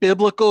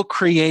biblical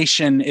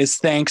creation is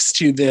thanks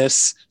to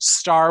this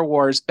Star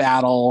Wars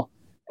battle.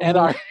 And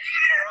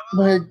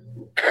my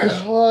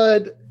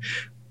God,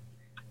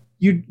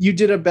 you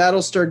did a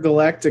Battlestar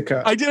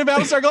Galactica. I did a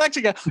Battlestar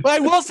Galactica. But I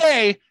will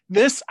say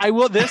this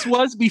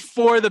was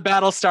before the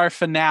Battlestar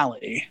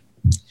finale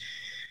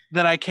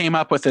that I came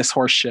up with this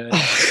horse shit.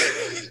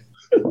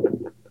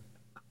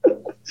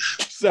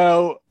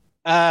 So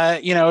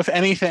if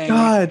anything,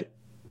 God,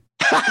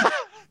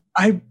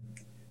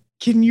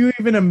 Can you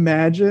even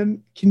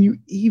imagine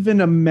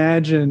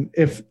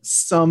if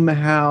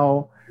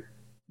somehow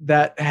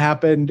that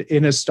happened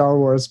in a Star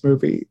Wars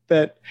movie?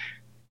 That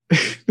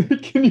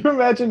can you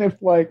imagine if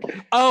like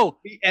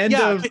the end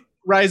of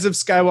Rise of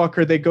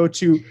Skywalker, they go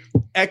to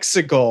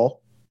Exegol,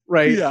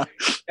 right? Yeah.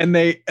 And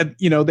they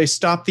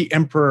stop the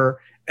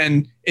Emperor,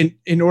 and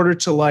in order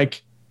to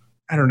like,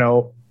 I don't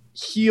know,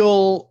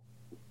 heal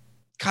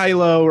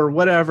Kylo or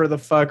whatever the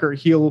fuck, or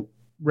heal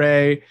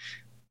Rey,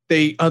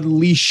 they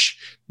unleash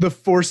the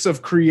force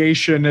of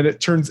creation and it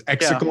turns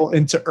Exegol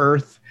into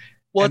Earth.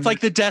 Well, it's like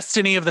the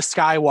destiny of the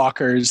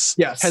Skywalkers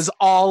has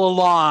all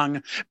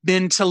along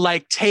been to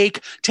like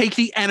take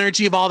the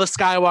energy of all the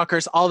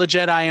Skywalkers, all the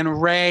Jedi,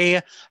 and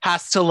Rey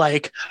has to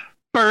like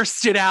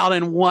burst it out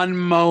in one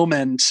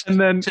moment. And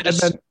then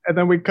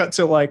we cut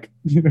to like,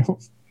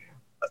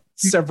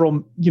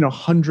 several,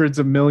 hundreds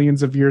of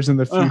millions of years in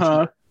the future.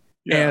 Uh-huh.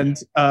 Yeah.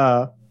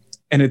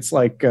 And it's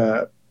like,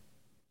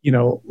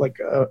 like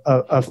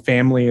a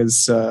family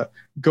is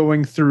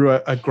going through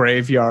a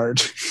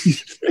graveyard.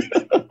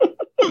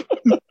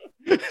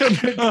 And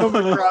they come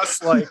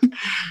across like,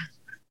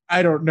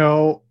 I don't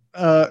know,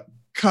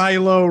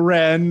 Kylo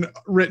Ren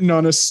written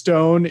on a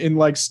stone in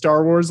like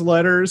Star Wars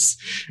letters.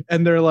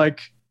 And they're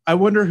like, I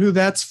wonder who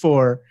that's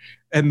for.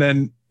 And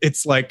then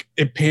it's like,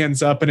 it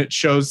pans up and it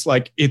shows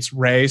like it's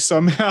Rey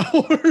somehow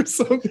or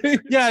something.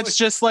 Yeah, it's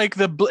just like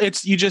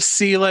you just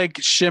see like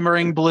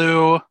shimmering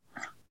blue.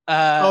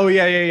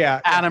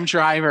 Adam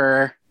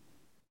Driver.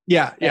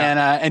 Yeah.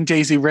 And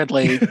Daisy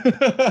Ridley.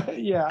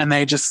 Yeah. And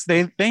they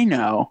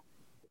know.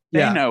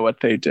 They know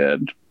what they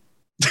did.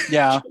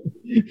 Yeah.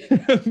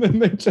 And then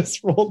they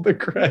just rolled the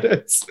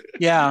credits.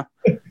 Yeah.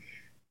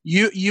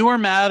 You were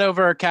mad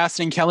over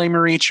casting Kelly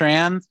Marie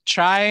Tran.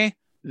 Try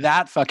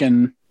that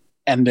fucking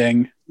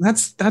ending.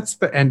 That's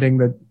the ending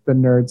that the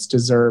nerds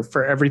deserve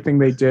for everything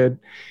they did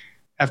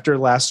after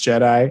Last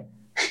Jedi.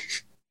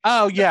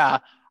 Oh yeah.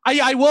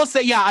 I will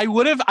say, I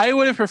would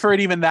have preferred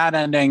even that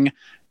ending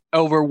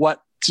over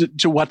what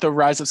the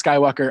Rise of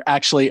Skywalker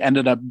actually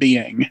ended up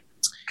being.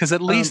 Because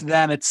at least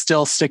then it's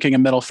still sticking a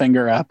middle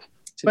finger up.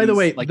 By the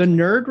way, the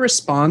nerd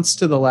response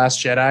to The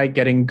Last Jedi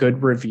getting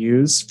good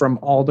reviews from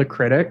all the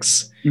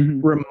critics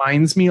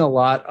reminds me a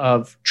lot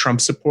of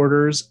Trump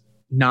supporters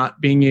not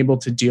being able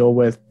to deal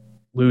with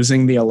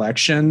losing the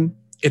election.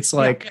 It's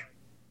like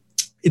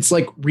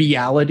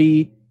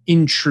reality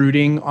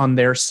intruding on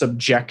their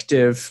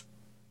subjective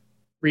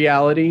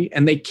reality,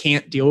 and they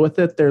can't deal with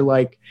it. They're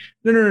like,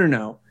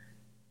 no.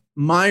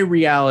 My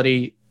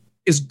reality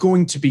is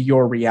going to be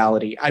your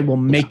reality. I will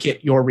make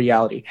it your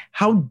reality.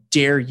 How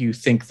dare you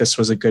think this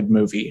was a good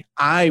movie?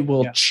 I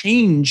will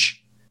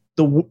change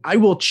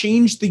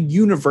the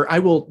universe. I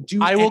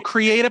will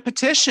create a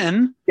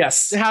petition.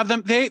 Yes. To have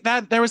them.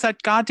 There was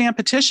that goddamn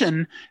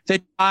petition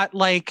that got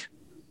like,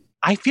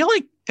 I feel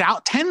like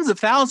tens of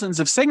thousands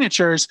of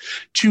signatures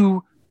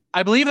to,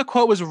 I believe the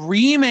quote was,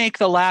 remake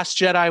The Last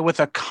Jedi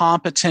with a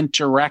competent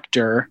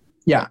director.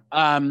 Yeah.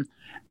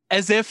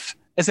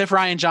 As if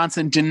Rian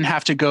Johnson didn't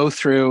have to go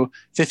through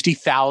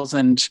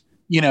 50,000,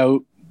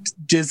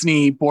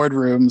 Disney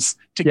boardrooms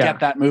to get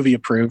that movie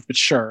approved, but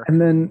sure.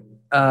 And then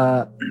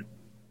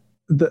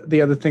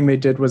the other thing they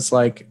did was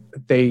like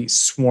they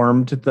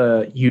swarmed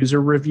the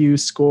user review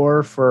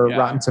score for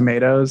Rotten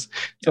Tomatoes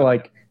to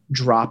like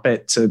drop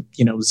it to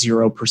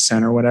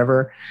 0% or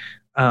whatever,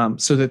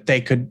 so that they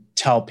could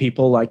tell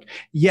people like,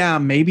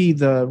 maybe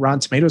the Rotten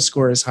Tomatoes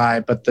score is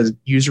high, but the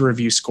user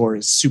review score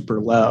is super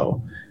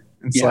low.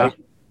 It's like,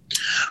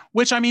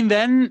 which, I mean,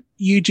 then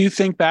you do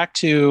think back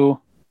to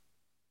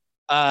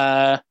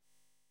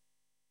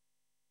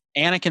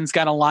Anakin's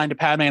got a line to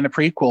Padme in the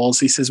prequels.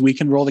 He says, "We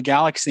can rule the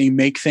galaxy,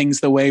 make things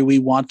the way we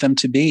want them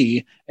to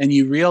be." And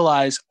you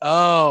realize,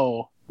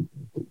 oh,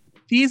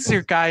 these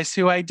are guys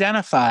who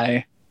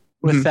identify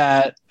with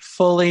that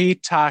fully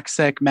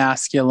toxic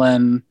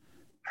masculine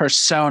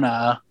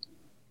persona,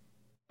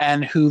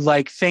 and who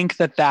like think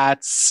that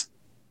that's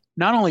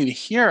not only the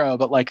hero,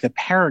 but like the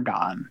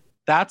paragon.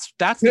 That's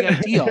the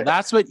ideal.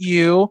 That's what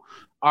you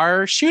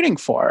are shooting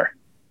for.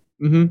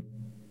 So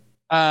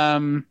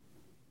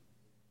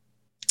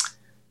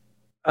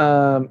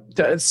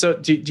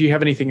do you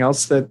have anything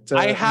else that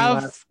I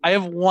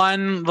have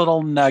one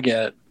little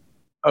nugget.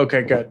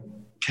 Okay, good.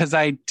 Because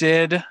I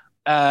did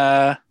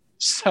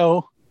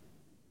so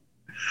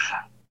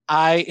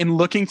in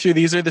looking through,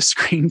 these are the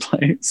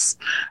screenplays.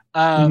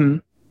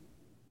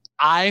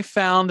 I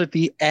found at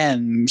the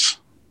end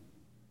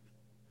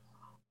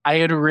I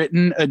had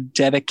written a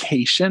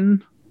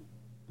dedication.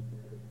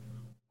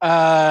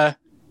 No.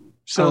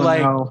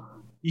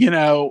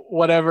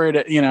 Whatever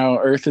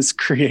Earth is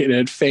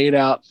created, fade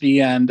out,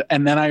 the end.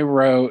 And then I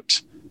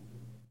wrote,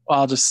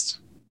 I'll just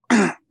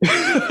it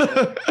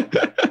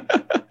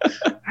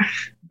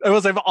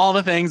was like, of all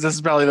the things, this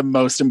is probably the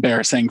most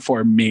embarrassing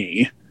for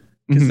me,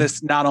 because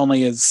this not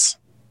only is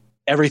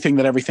everything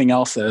that everything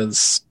else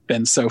has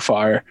been so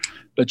far,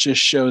 but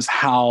just shows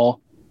how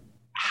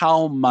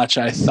much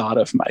I thought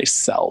of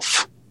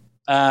myself.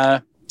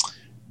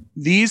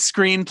 These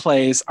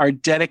screenplays are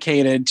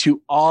dedicated to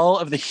all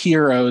of the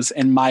heroes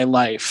in my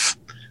life.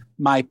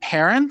 My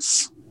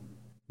parents,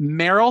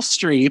 Meryl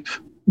Streep.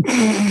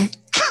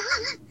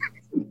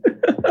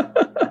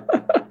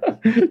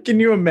 Can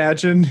you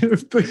imagine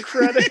the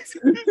credits?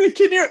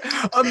 Can you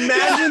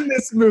imagine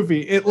this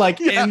movie? It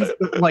ends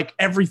like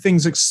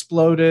everything's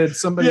exploded.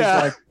 Somebody's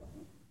like,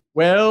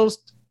 well,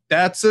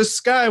 that's a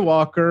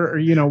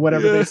Skywalker, or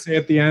whatever they say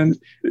at the end.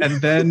 And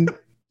then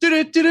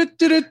and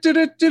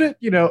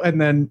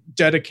then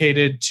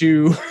dedicated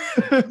to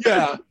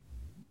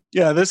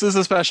this is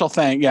a special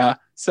thing.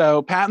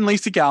 So Pat and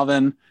Lisa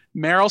Galvin,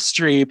 Meryl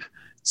Streep,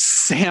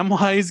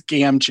 Samwise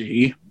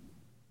Gamgee,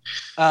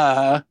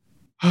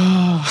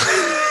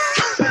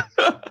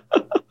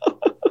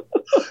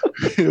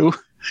 who,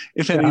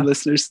 if any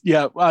listeners,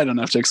 I don't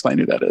have to explain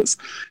who that is.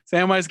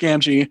 Samwise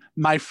Gamgee,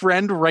 my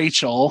friend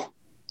Rachel,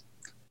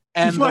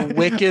 and the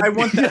wicked. I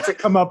want that to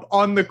come up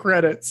on the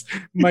credits.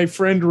 My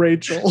friend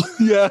Rachel.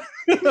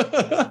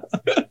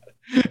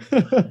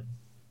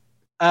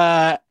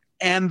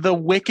 And the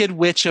Wicked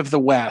Witch of the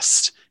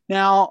West.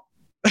 Now,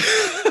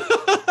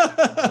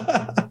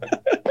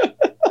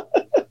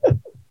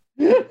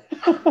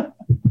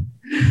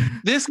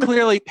 this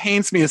clearly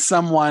paints me as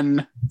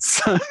someone.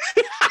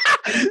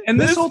 And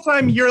this whole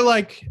time you're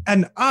like,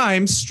 and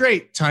I'm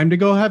straight. Time to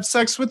go have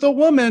sex with a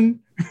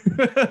woman.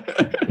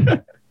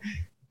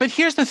 But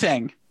here's the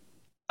thing.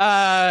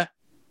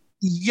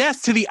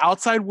 Yes, to the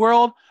outside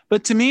world,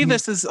 but to me,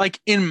 this is like,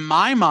 in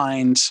my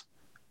mind,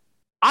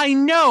 I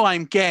know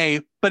I'm gay,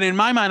 but in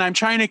my mind, I'm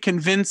trying to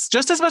convince,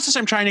 just as much as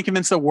I'm trying to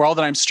convince the world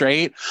that I'm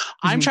straight,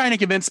 I'm trying to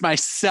convince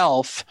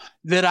myself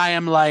that I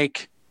am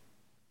like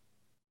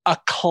a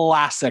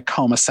classic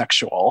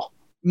homosexual.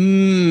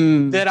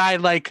 That I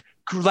like,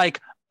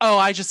 oh,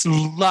 I just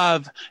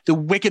love the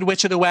Wicked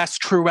Witch of the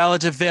West, Cruella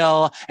de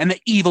Vil, and the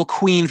evil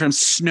queen from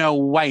Snow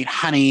White,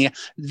 honey.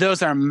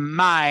 Those are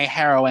my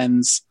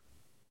heroines.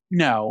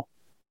 No,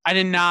 I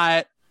did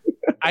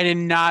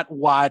not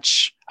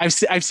watch.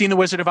 I've seen The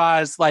Wizard of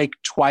Oz like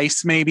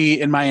twice, maybe,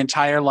 in my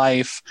entire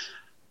life.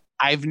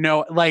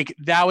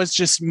 That was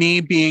just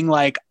me being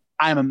like,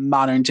 I'm a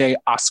modern day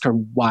Oscar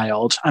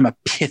Wilde. I'm a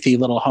pithy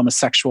little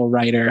homosexual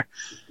writer.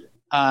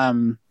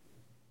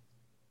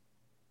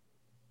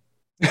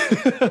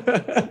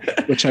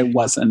 Which I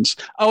wasn't.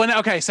 Oh, and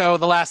okay, so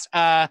the last,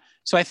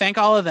 so I thank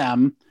all of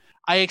them.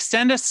 I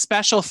extend a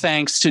special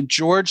thanks to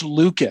George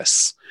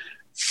Lucas.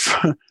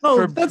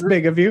 That's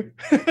big of you.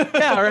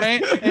 Yeah,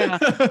 right. Yeah.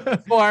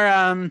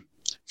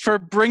 For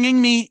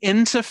bringing me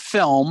into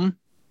film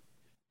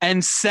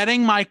and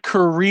setting my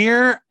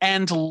career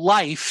and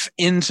life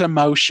into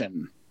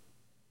motion.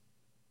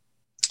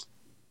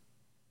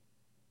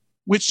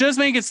 Which does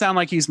make it sound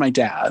like he's my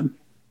dad.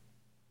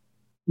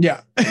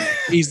 Yeah.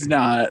 He's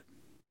not.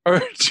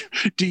 Or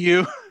do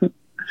you?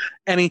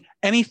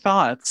 Any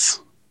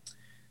thoughts?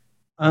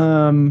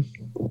 Man,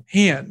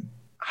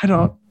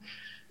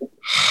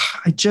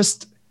 I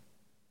just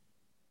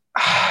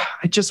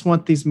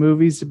want these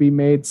movies to be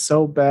made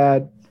so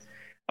bad.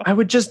 I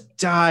would just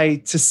die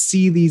to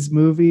see these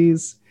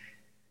movies.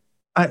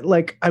 I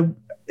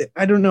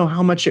don't know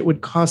how much it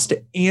would cost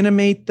to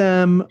animate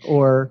them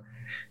or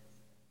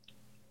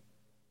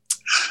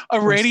a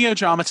radio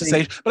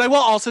dramatization. But I will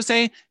also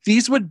say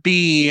these would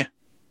be,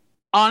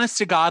 honest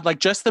to God, like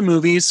just the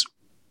movies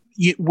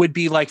would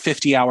be like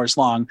 50 hours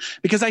long,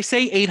 because I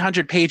say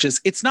 800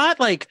 pages. It's not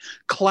like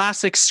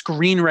classic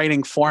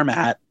screenwriting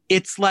format.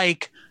 It's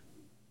like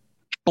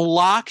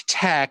block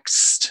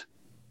text,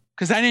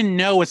 because I didn't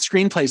know what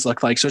screenplays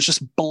looked like. So it's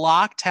just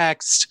block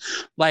text,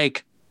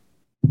 like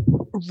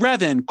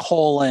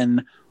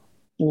Revan :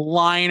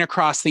 line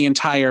across the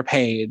entire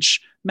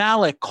page,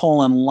 Malik :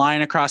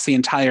 line across the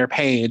entire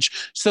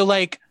page. So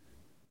like,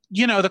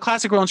 you know, the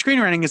classic rule in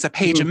screenwriting is a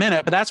page a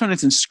minute, but that's when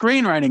it's in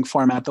screenwriting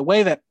format. The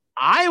way that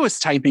I was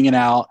typing it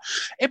out,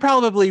 it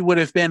probably would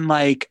have been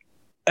like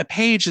a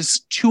page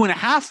is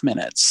 2.5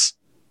 minutes.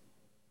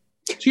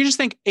 So you just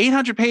think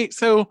 800 pages,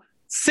 so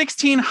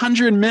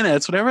 1,600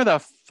 minutes, whatever the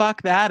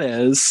fuck that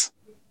is.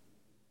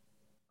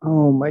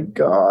 Oh my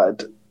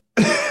God.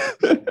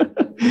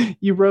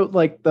 You wrote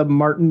like the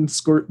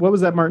what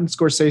was that Martin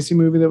Scorsese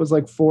movie that was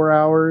like 4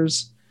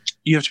 hours?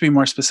 You have to be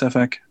more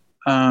specific.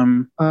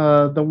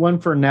 The one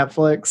for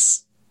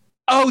Netflix.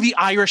 Oh, The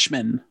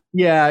Irishman.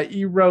 Yeah,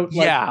 you wrote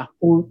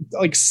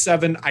like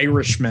 7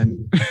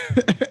 Irishmen.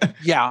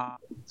 Yeah.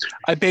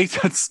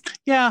 That's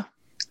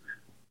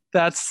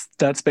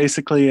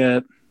basically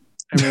it.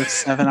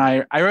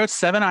 I wrote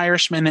 7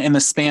 Irishmen in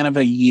the span of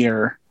a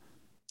year.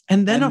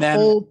 And then a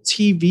whole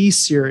TV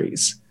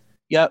series.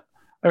 Yep.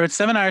 I wrote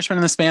 7 Irishmen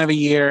in the span of a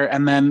year,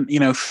 and then,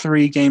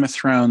 3 Game of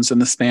Thrones in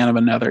the span of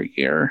another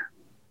year.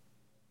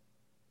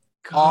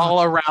 God.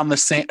 All around the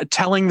same,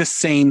 telling the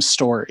same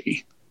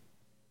story.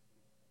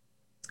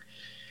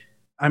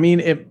 I mean,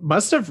 it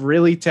must have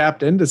really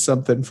tapped into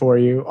something for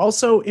you.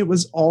 Also, it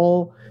was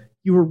all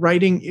you were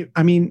writing.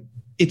 I mean,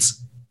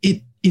 it's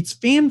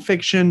fan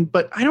fiction,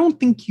 but I don't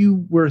think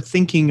you were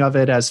thinking of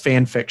it as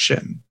fan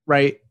fiction,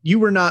 right? You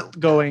were not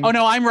going, oh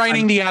no, I'm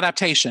writing the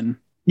adaptation.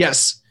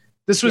 Yes.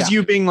 This was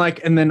you being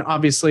like, and then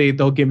obviously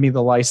they'll give me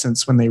the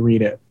license when they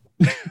read it.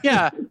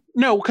 Yeah,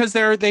 no, because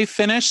they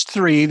finished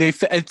 3.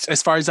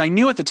 As far as I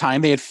knew at the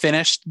time, they had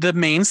finished the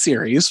main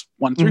series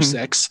 1 through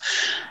 6.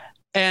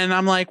 And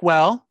I'm like,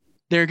 well,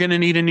 they're going to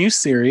need a new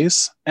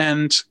series,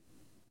 and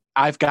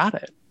I've got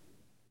it.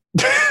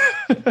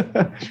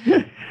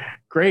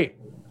 Great.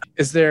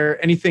 Is there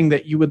anything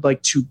that you would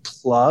like to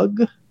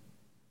plug?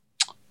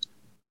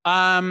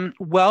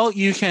 Well,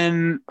 you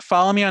can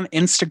follow me on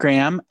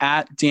Instagram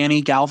at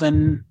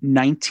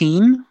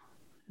DannyGalvin19.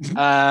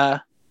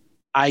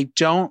 I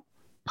don't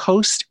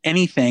post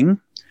anything,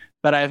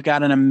 but I've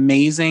got an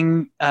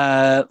amazing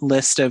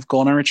list of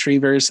golden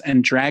retrievers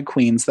and drag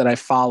queens that I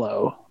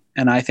follow.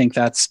 And I think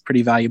that's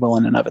pretty valuable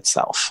in and of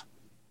itself.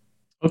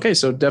 Okay,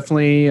 so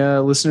definitely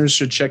listeners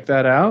should check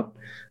that out.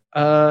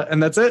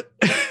 And that's it.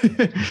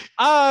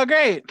 Oh,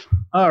 great.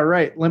 All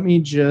right. Let me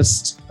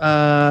just.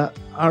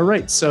 All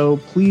right. So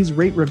please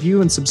rate,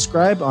 review, and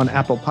subscribe on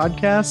Apple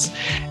Podcasts.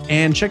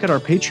 And check out our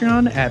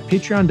Patreon at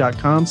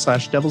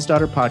patreon.com/Devil's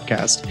Daughter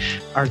Podcast.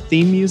 Our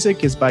theme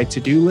music is by To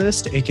Do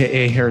List,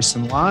 aka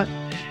Harrison Lott.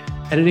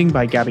 Editing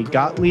by Gabby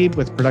Gottlieb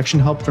with production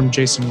help from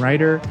Jason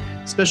Ryder.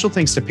 Special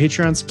thanks to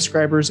Patreon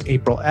subscribers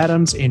April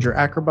Adams, Andrew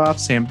Ackerboff,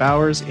 Sam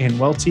Bowers, Ann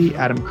Welty,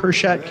 Adam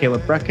Kershat,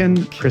 Caleb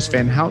Brecken, Chris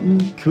Van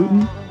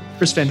Houten.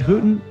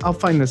 I'll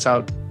find this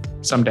out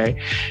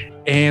someday.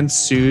 And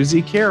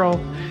Susie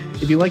Carroll.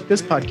 If you like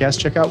this podcast,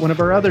 check out one of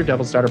our other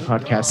Devil's Daughter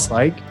podcasts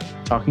like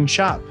Talking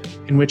Shop,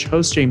 in which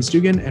hosts James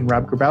Dugan and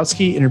Rob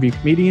Grabowski interview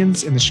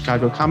comedians in the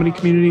Chicago comedy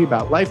community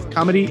about life,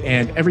 comedy,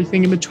 and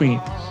everything in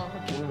between.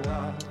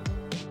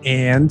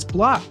 And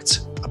Blocked,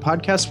 a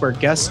podcast where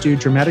guests do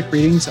dramatic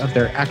readings of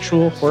their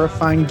actual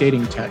horrifying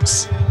dating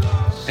texts.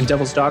 And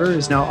Devil's Daughter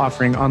is now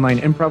offering online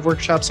improv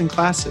workshops and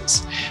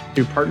classes.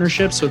 Through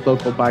partnerships with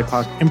local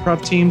BIPOC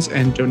improv teams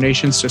and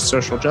donations to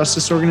social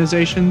justice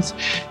organizations,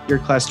 your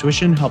class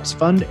tuition helps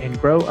fund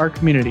and grow our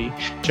community.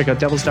 Check out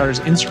Devil's Daughter's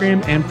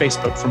Instagram and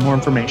Facebook for more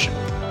information.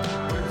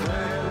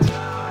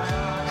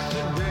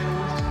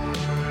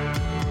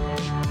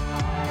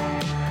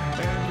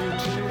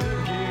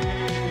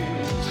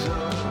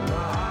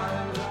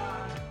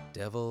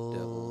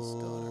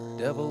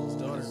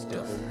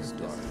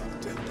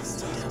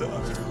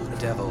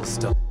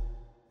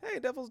 Hey,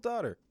 Devil's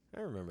Daughter.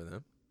 I remember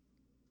them.